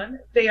putting on,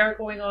 they are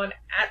going on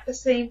at the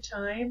same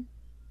time.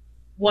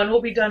 One will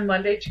be done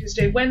Monday,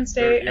 Tuesday,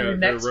 Wednesday, and the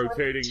next one,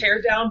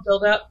 tear down,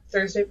 build up,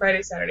 Thursday,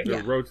 Friday, Saturday.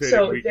 They're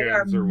rotating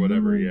weekends or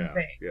whatever,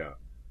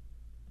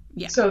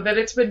 yeah. So that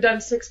it's been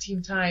done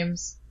 16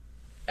 times,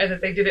 and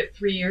that they did it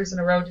 3 years in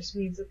a row just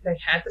means that they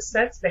had the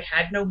sets, they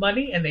had no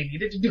money, and they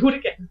needed to do it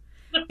again.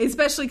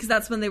 Especially because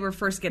that's when they were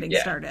first getting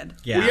started.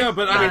 Yeah, well, yeah,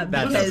 but I mean,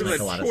 that this does is make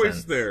a a lot of choice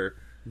sense. there.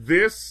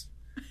 This,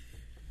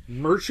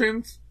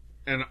 Merchant,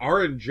 and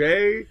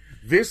R&J,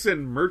 this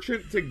and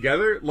Merchant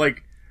together,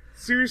 like,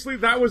 seriously,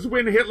 that was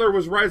when Hitler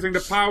was rising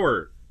to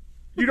power.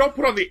 You don't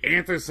put on the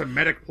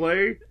anti-Semitic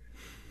play.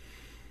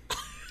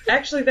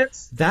 Actually,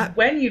 that's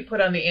when you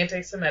put on the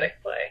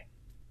anti-Semitic play.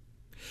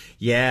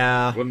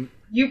 Yeah. When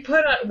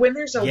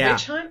there's a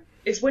witch hunt,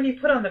 is when you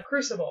put on the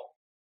Crucible.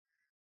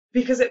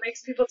 Because it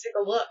makes people take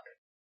a look.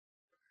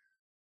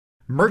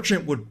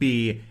 Merchant would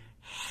be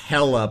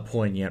hella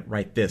poignant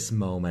right this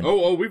moment.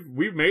 Oh,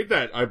 we've made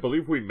that. I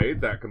believe we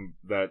made that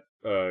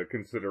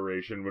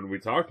consideration when we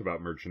talked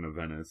about Merchant of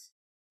Venice.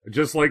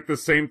 Just like the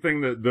same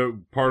thing that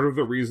the part of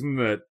the reason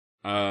that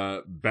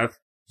Beth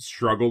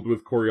struggled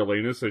with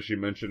Coriolanus, as she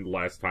mentioned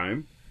last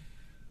time,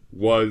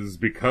 was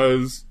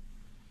because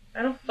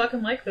I don't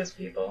fucking like those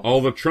people.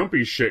 All the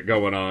Trumpy shit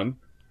going on.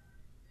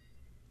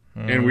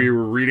 And we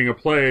were reading a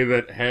play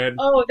that had...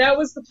 Oh, that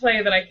was the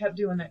play that I kept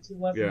doing that to,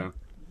 wasn't it?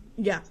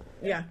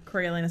 Yeah.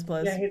 Coriolanus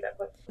Blows. Yeah, I hate that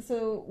play.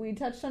 So we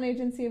touched on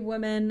Agency of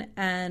Women,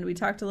 and we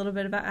talked a little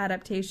bit about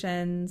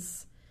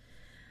adaptations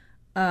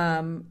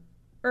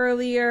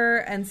earlier,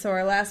 and so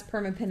our last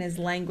permapin is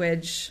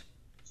language.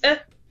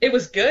 It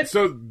was good.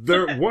 So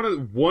there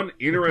one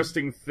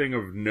interesting thing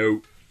of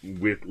note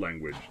with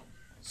language.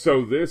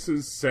 So this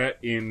is set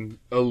in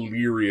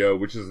Illyria,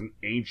 which is an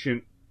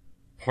ancient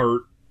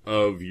part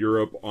of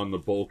Europe on the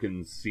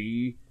Balkan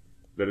Sea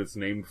that it's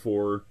named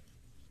for.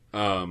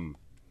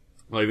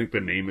 I think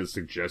the name is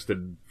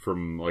suggested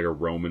from like a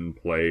Roman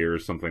play or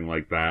something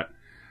like that.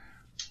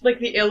 Like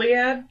the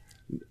Iliad?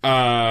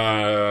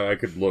 I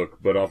could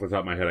look, but off the top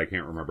of my head I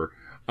can't remember.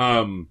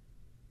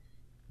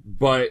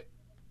 But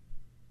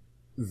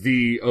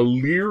the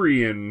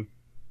Illyrian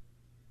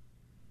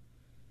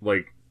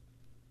like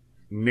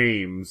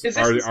names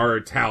are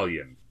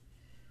Italian.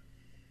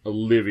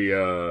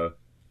 Olivia,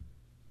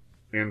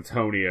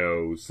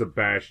 Antonio,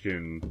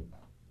 Sebastian,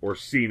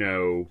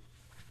 Orsino,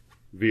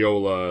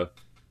 Viola,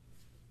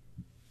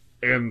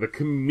 and the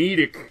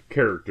comedic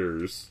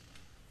characters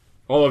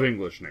all have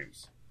English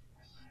names.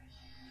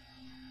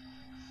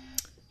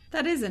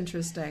 That is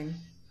interesting.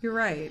 You're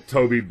right.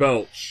 Toby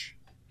Belch,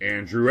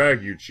 Andrew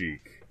Aguecheek.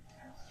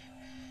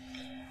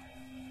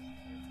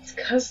 It's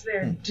because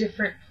they're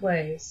different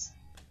plays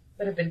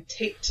that have been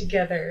taped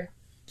together.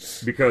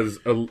 Because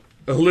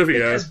Olivia...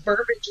 Because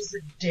Burbage is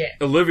a dick.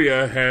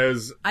 Olivia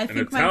has I an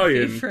think my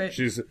Italian... favorite-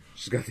 She's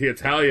got the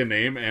Italian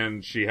name,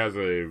 and she has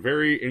a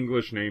very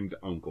English-named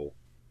uncle.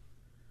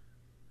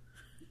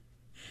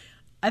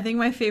 I think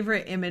my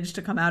favorite image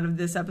to come out of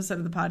this episode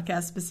of the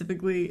podcast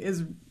specifically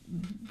is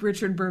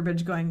Richard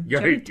Burbage going,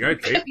 Tape.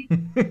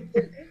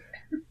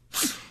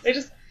 They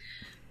just...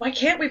 Why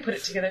can't we put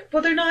it together?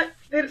 Well, they're not...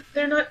 They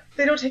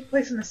don't take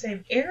place in the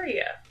same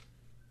area.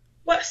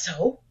 What,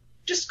 so?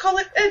 Just call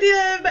it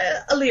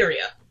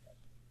Illyria.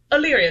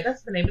 Illyria,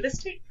 that's the name of this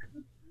tape.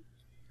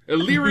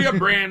 Illyria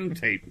brand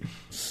tape.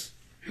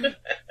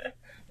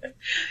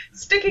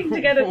 Sticking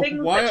together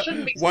things that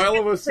shouldn't be together. While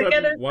of a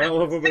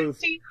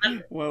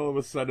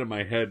sudden in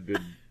my head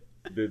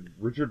did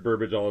Richard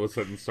Burbage all of a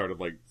sudden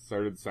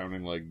started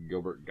sounding like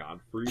Gilbert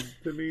Gottfried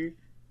to me.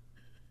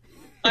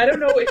 I don't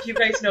know if you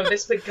guys know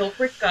this, but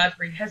Gilbert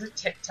Gottfried has a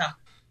TikTok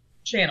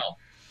channel.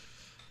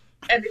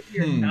 And if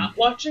you're not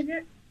watching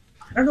it,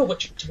 I don't know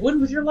what you're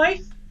doing with your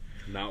life.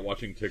 Not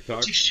watching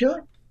TikTok? You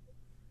should.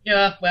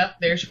 Yeah, well,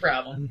 there's your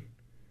problem.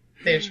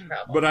 There's your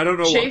problem. But I don't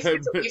know Chase why.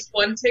 gets at least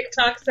one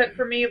TikTok set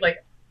for me,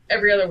 like,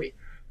 every other week.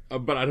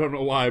 But I don't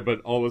know why,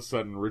 but all of a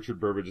sudden Richard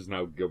Burbage is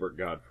now Gilbert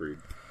Gottfried.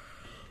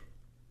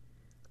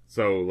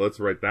 So let's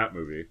write that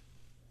movie.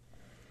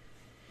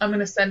 I'm going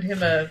to send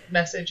him a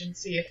message and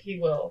see if he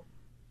will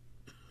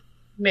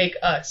make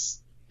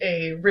us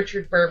a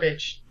Richard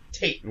Burbage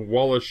tape. And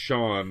Wallace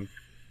Shawn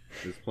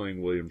is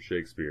playing William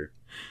Shakespeare.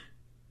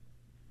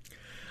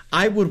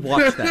 I would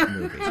watch that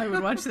movie. I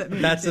would watch that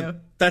movie That's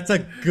too. a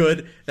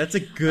good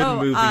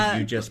movie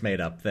you just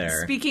made up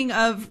there. Speaking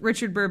of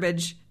Richard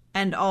Burbage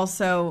and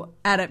also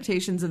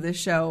adaptations of this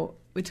show,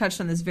 we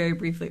touched on this very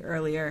briefly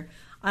earlier.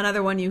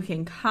 Another one you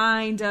can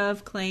kind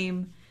of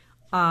claim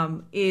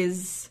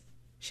is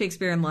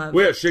Shakespeare in Love.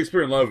 Well, yeah,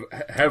 Shakespeare in Love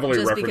heavily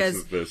Just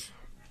references because- this.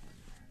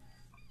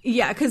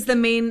 Yeah, because the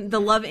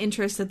love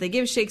interest that they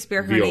give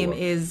Shakespeare, her Viola. name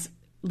is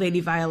Lady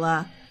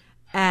Viola,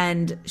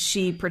 and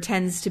she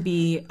pretends to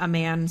be a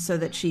man so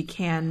that she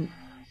can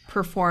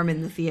perform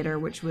in the theater,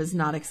 which was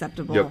not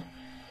acceptable. Yep.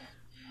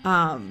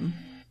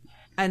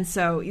 And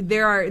so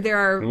there are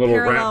And little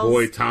rat parallels,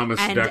 boy Thomas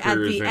and Dekker at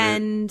is the in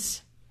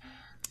end,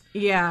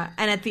 yeah,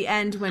 and at the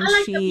end when I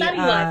like the she bloody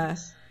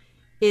ones.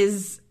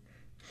 is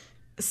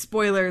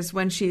spoilers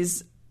when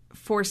she's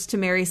forced to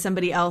marry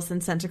somebody else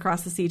and sent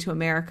across the sea to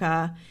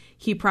America,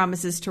 he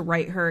promises to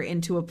write her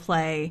into a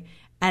play,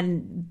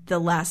 and the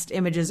last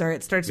images are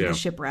it starts with Yeah. a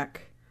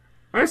shipwreck,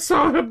 I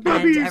saw him,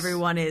 puppies. and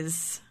everyone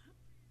is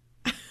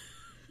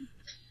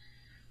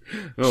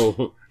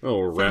Oh,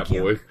 rat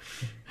you. boy.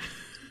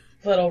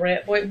 Little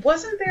Rat Boy.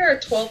 Wasn't there a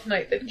 12th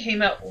Night that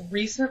came out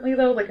recently,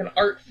 though? Like an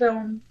art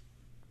film?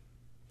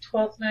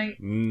 12th Night?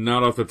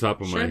 Not off the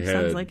top of my head.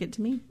 sounds like it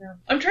to me. Yeah.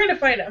 I'm trying to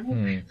find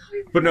it.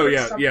 But no,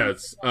 yeah,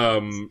 it's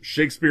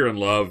Shakespeare in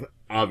Love.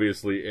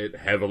 Obviously, it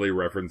heavily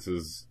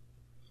references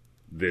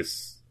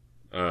this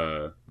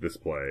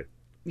play.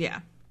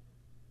 Yeah.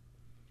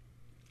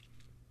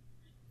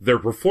 They're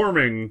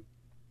performing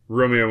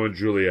Romeo and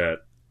Juliet,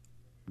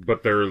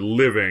 but they're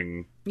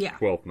living Yeah.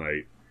 Twelfth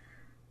Night,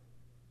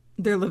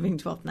 They're living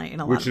 12th Night in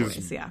a lot of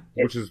ways, yeah.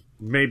 which is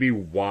maybe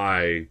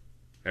why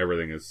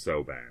everything is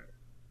so bad.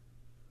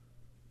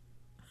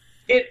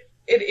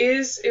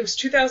 It was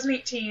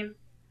 2018,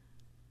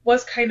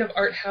 was kind of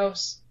art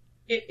house.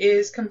 It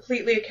is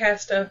completely a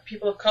cast of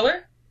people of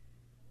color.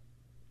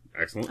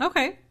 Excellent.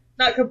 Okay.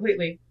 Not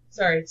completely.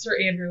 Sorry, Sir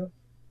Andrew.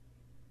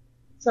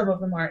 Some of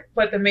them aren't,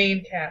 but the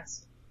main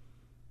cast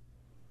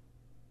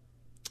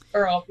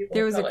are all people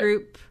There of was a color.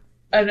 group.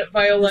 And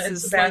Viola This and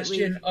is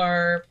Sebastian slightly-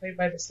 are played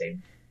by the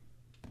same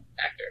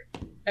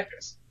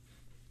actress.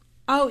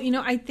 Oh,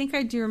 I think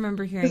I do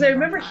remember hearing Because I about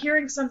remember that.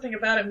 hearing something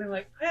about it and being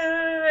like,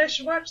 I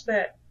should watch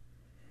that.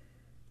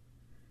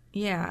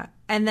 Yeah.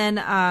 And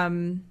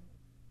then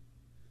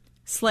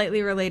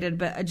slightly related,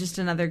 but just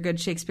another good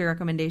Shakespeare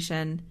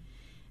recommendation.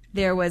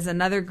 There was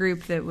another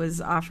group that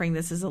was offering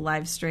this as a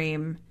live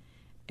stream.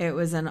 It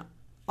was an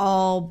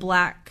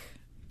all-black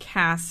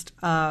cast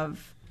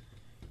of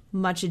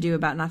Much Ado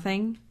About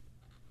Nothing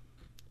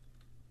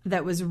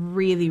that was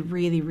really,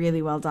 really,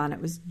 really well done.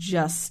 It was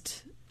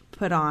just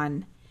put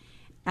on.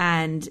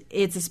 And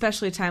it's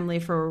especially timely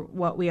for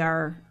what we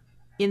are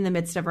in the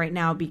midst of right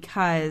now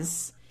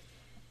because...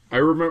 I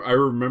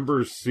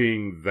remember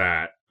seeing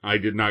that. I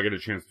did not get a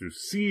chance to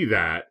see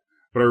that,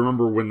 but I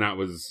remember when that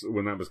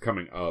was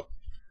coming up.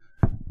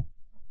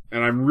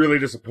 And I'm really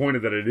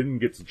disappointed that I didn't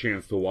get the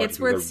chance to watch it. It's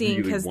worth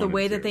seeing because the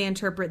way that they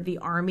interpret the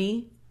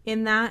army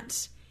in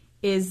that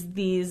is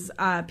these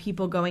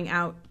people going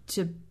out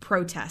to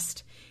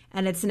protest.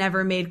 And it's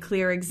never made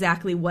clear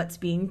exactly what's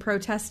being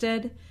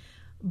protested.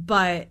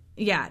 But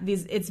yeah,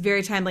 it's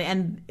very timely.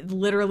 And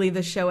literally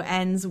the show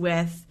ends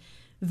with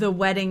the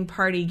wedding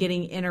party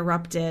getting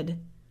interrupted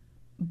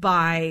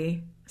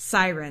by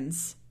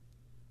sirens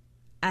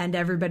and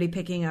everybody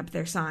picking up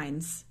their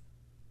signs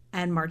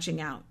and marching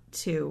out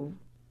to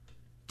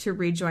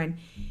rejoin.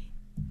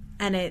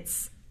 And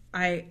it's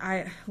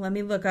I let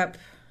me look up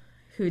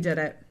who did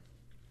it.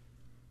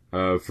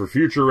 For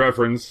future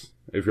reference,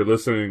 if you're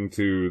listening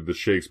to the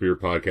Shakespeare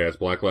podcast,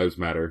 Black Lives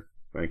Matter.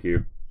 Thank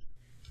you.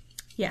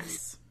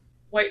 Yes.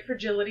 White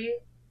Fragility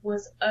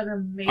was an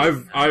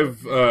amazing.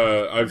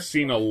 I've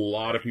seen a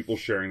lot of people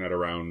sharing that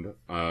around.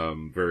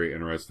 Very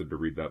interested to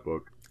read that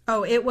book.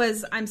 Oh, it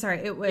was. I'm sorry.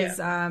 It was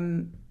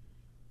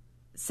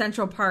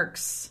Central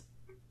Park's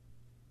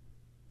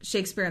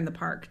Shakespeare in the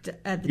Park.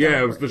 At the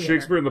it was the Theater.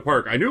 Shakespeare in the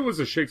Park. I knew it was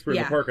a Shakespeare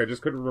in the Park. I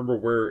just couldn't remember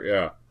where.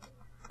 Yeah.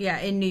 Yeah,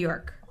 in New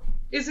York.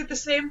 Is it the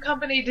same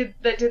company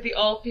that did the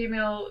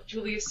all-female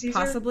Julius Caesar?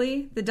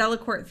 Possibly. The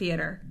Delacorte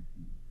Theater.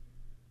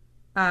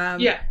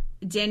 Yeah.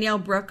 Danielle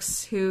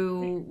Brooks,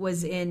 who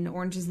was in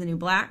Orange is the New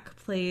Black,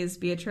 plays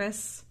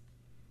Beatrice.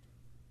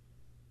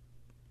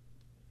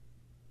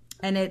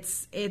 And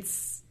it's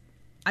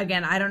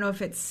again, I don't know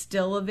if it's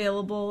still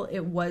available.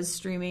 It was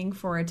streaming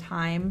for a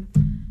time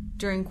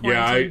during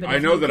quarantine. Yeah, I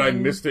know that I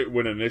missed it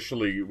when it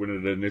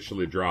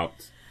initially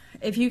dropped.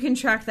 If you can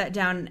track that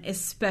down,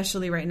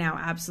 especially right now,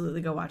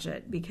 absolutely go watch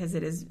it because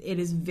it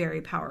is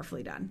very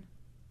powerfully done.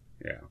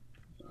 Yeah.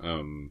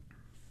 Yeah,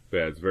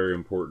 it's very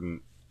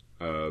important.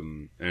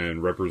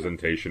 And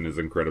representation is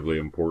incredibly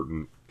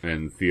important,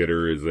 and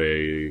theater is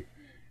a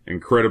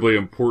incredibly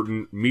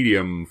important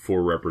medium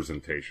for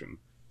representation.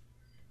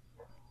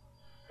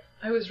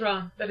 I was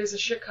wrong. That is a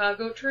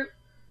Chicago troupe,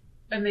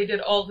 and they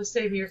did all the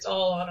same year. It's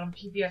all on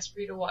PBS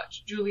free to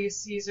watch. Julius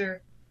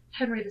Caesar,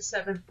 Henry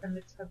VII, and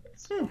the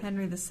Tempest.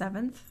 Henry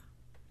VII?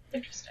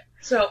 Interesting.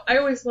 So I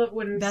always love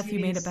when Beth, you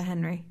made up a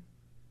Henry.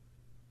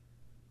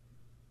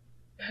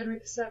 Henry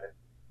VII.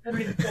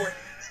 Henry IV.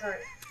 Sorry.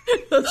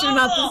 Those are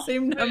not the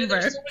same number.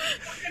 I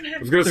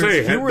was going to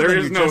say, there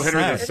is no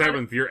Henry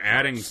VII. You're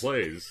adding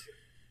plays.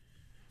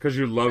 Because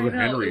you love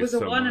Henry so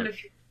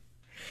much.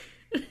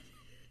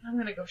 I'm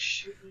going to go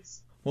shoot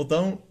these. Well,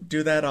 don't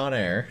do that on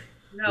air.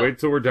 No. Wait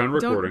till we're done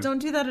recording. Don't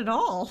do that at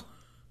all.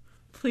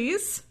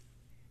 Please?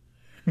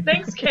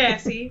 Thanks,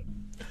 Cassie.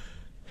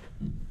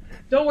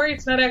 Don't worry,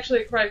 it's not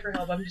actually a cry for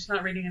help. I'm just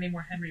not reading any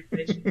more Henry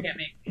plays. You can't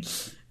make me.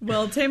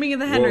 Well, Taming of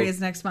the Henry is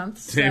next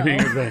month.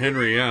 Taming of the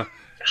Henry, yeah.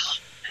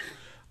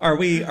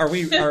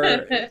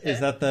 Is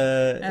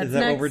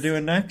that what we're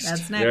doing next?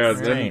 That's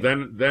next. Yeah,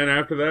 then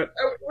after that.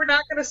 We're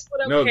not going to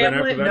split up No, Hamlet. then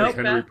after that is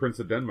Henry, Prince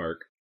of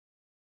Denmark.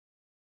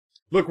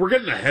 Look, we're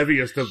getting the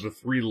heaviest of the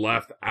three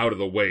left out of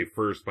the way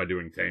first by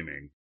doing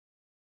Taming.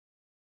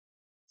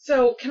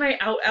 So, can I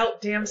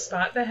out damn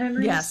spot the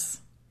Henrys?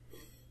 Yes.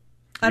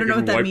 I don't know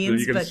what that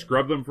means, you can but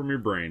scrub them from your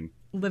brain.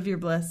 Live your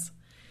bliss.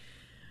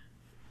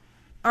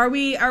 Are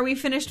we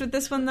finished with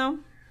this one though?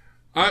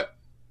 I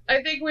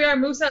think we are.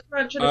 Moose out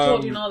front should have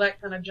told you and all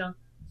that kind of junk.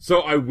 So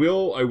I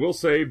will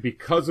say,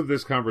 because of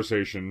this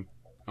conversation,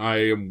 I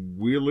am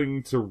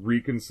willing to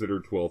reconsider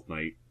 12th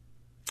Night.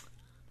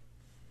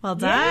 Well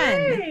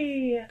done.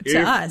 Yay!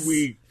 To us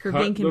we for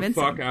cut being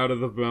convincing. the fuck out of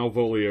the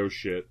Malvolio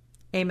shit.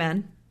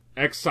 Amen.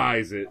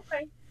 Excise it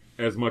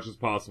as much as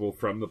possible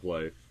from the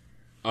play,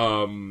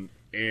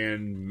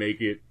 and make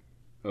it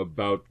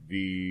about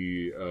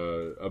the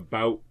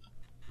about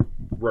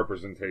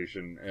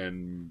representation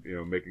and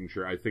making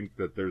sure. I think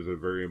that there's a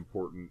very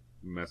important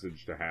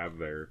message to have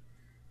there.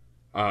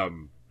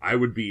 I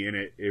would be in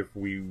it if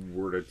we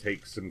were to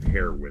take some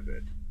care with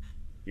it.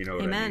 You know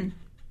what I mean?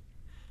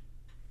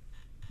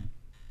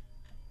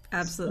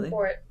 Absolutely.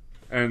 For it.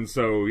 And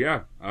so,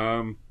 yeah,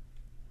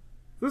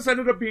 this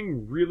ended up being a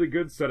really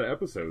good set of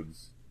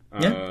episodes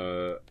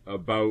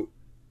about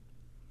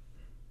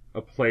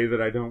a play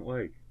that I don't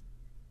like.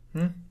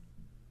 This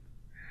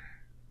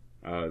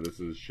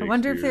is Shakespeare. I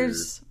wonder if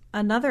there's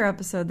another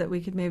episode that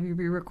we could maybe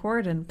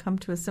re-record and come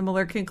to a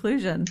similar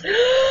conclusion.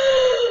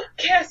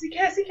 Cassie,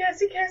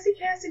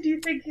 do you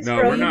think he's No,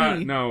 we're not.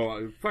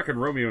 No, fucking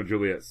Romeo and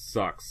Juliet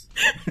sucks.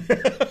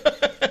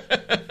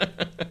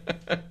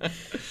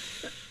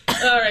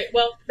 All right,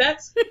 well,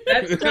 that's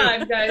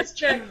time, guys.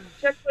 Check,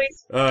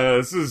 please.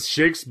 This is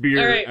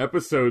Shakespeare,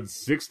 episode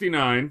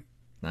 69.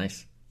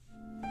 Nice.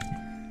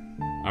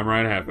 I'm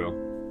Ryan Hatfield.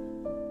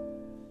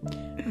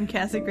 I'm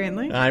Cassie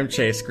Greenlee. I'm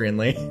Chase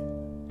Greenlee.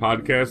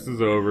 Podcast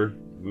is over.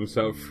 Moose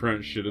out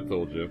front should have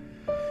told you.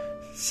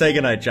 Say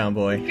goodnight, John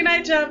Boy. Good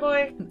night, John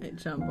Boy. Good night,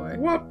 John Boy.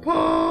 What,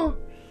 Paul?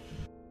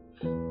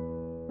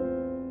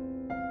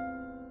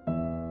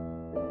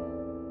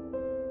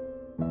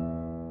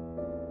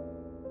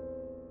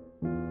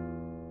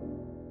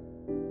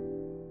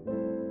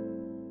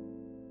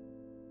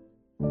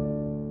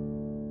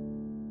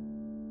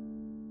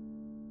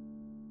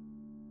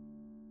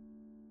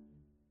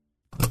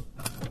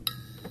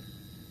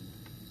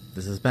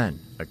 This has been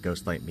a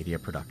Ghostlight Media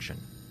production.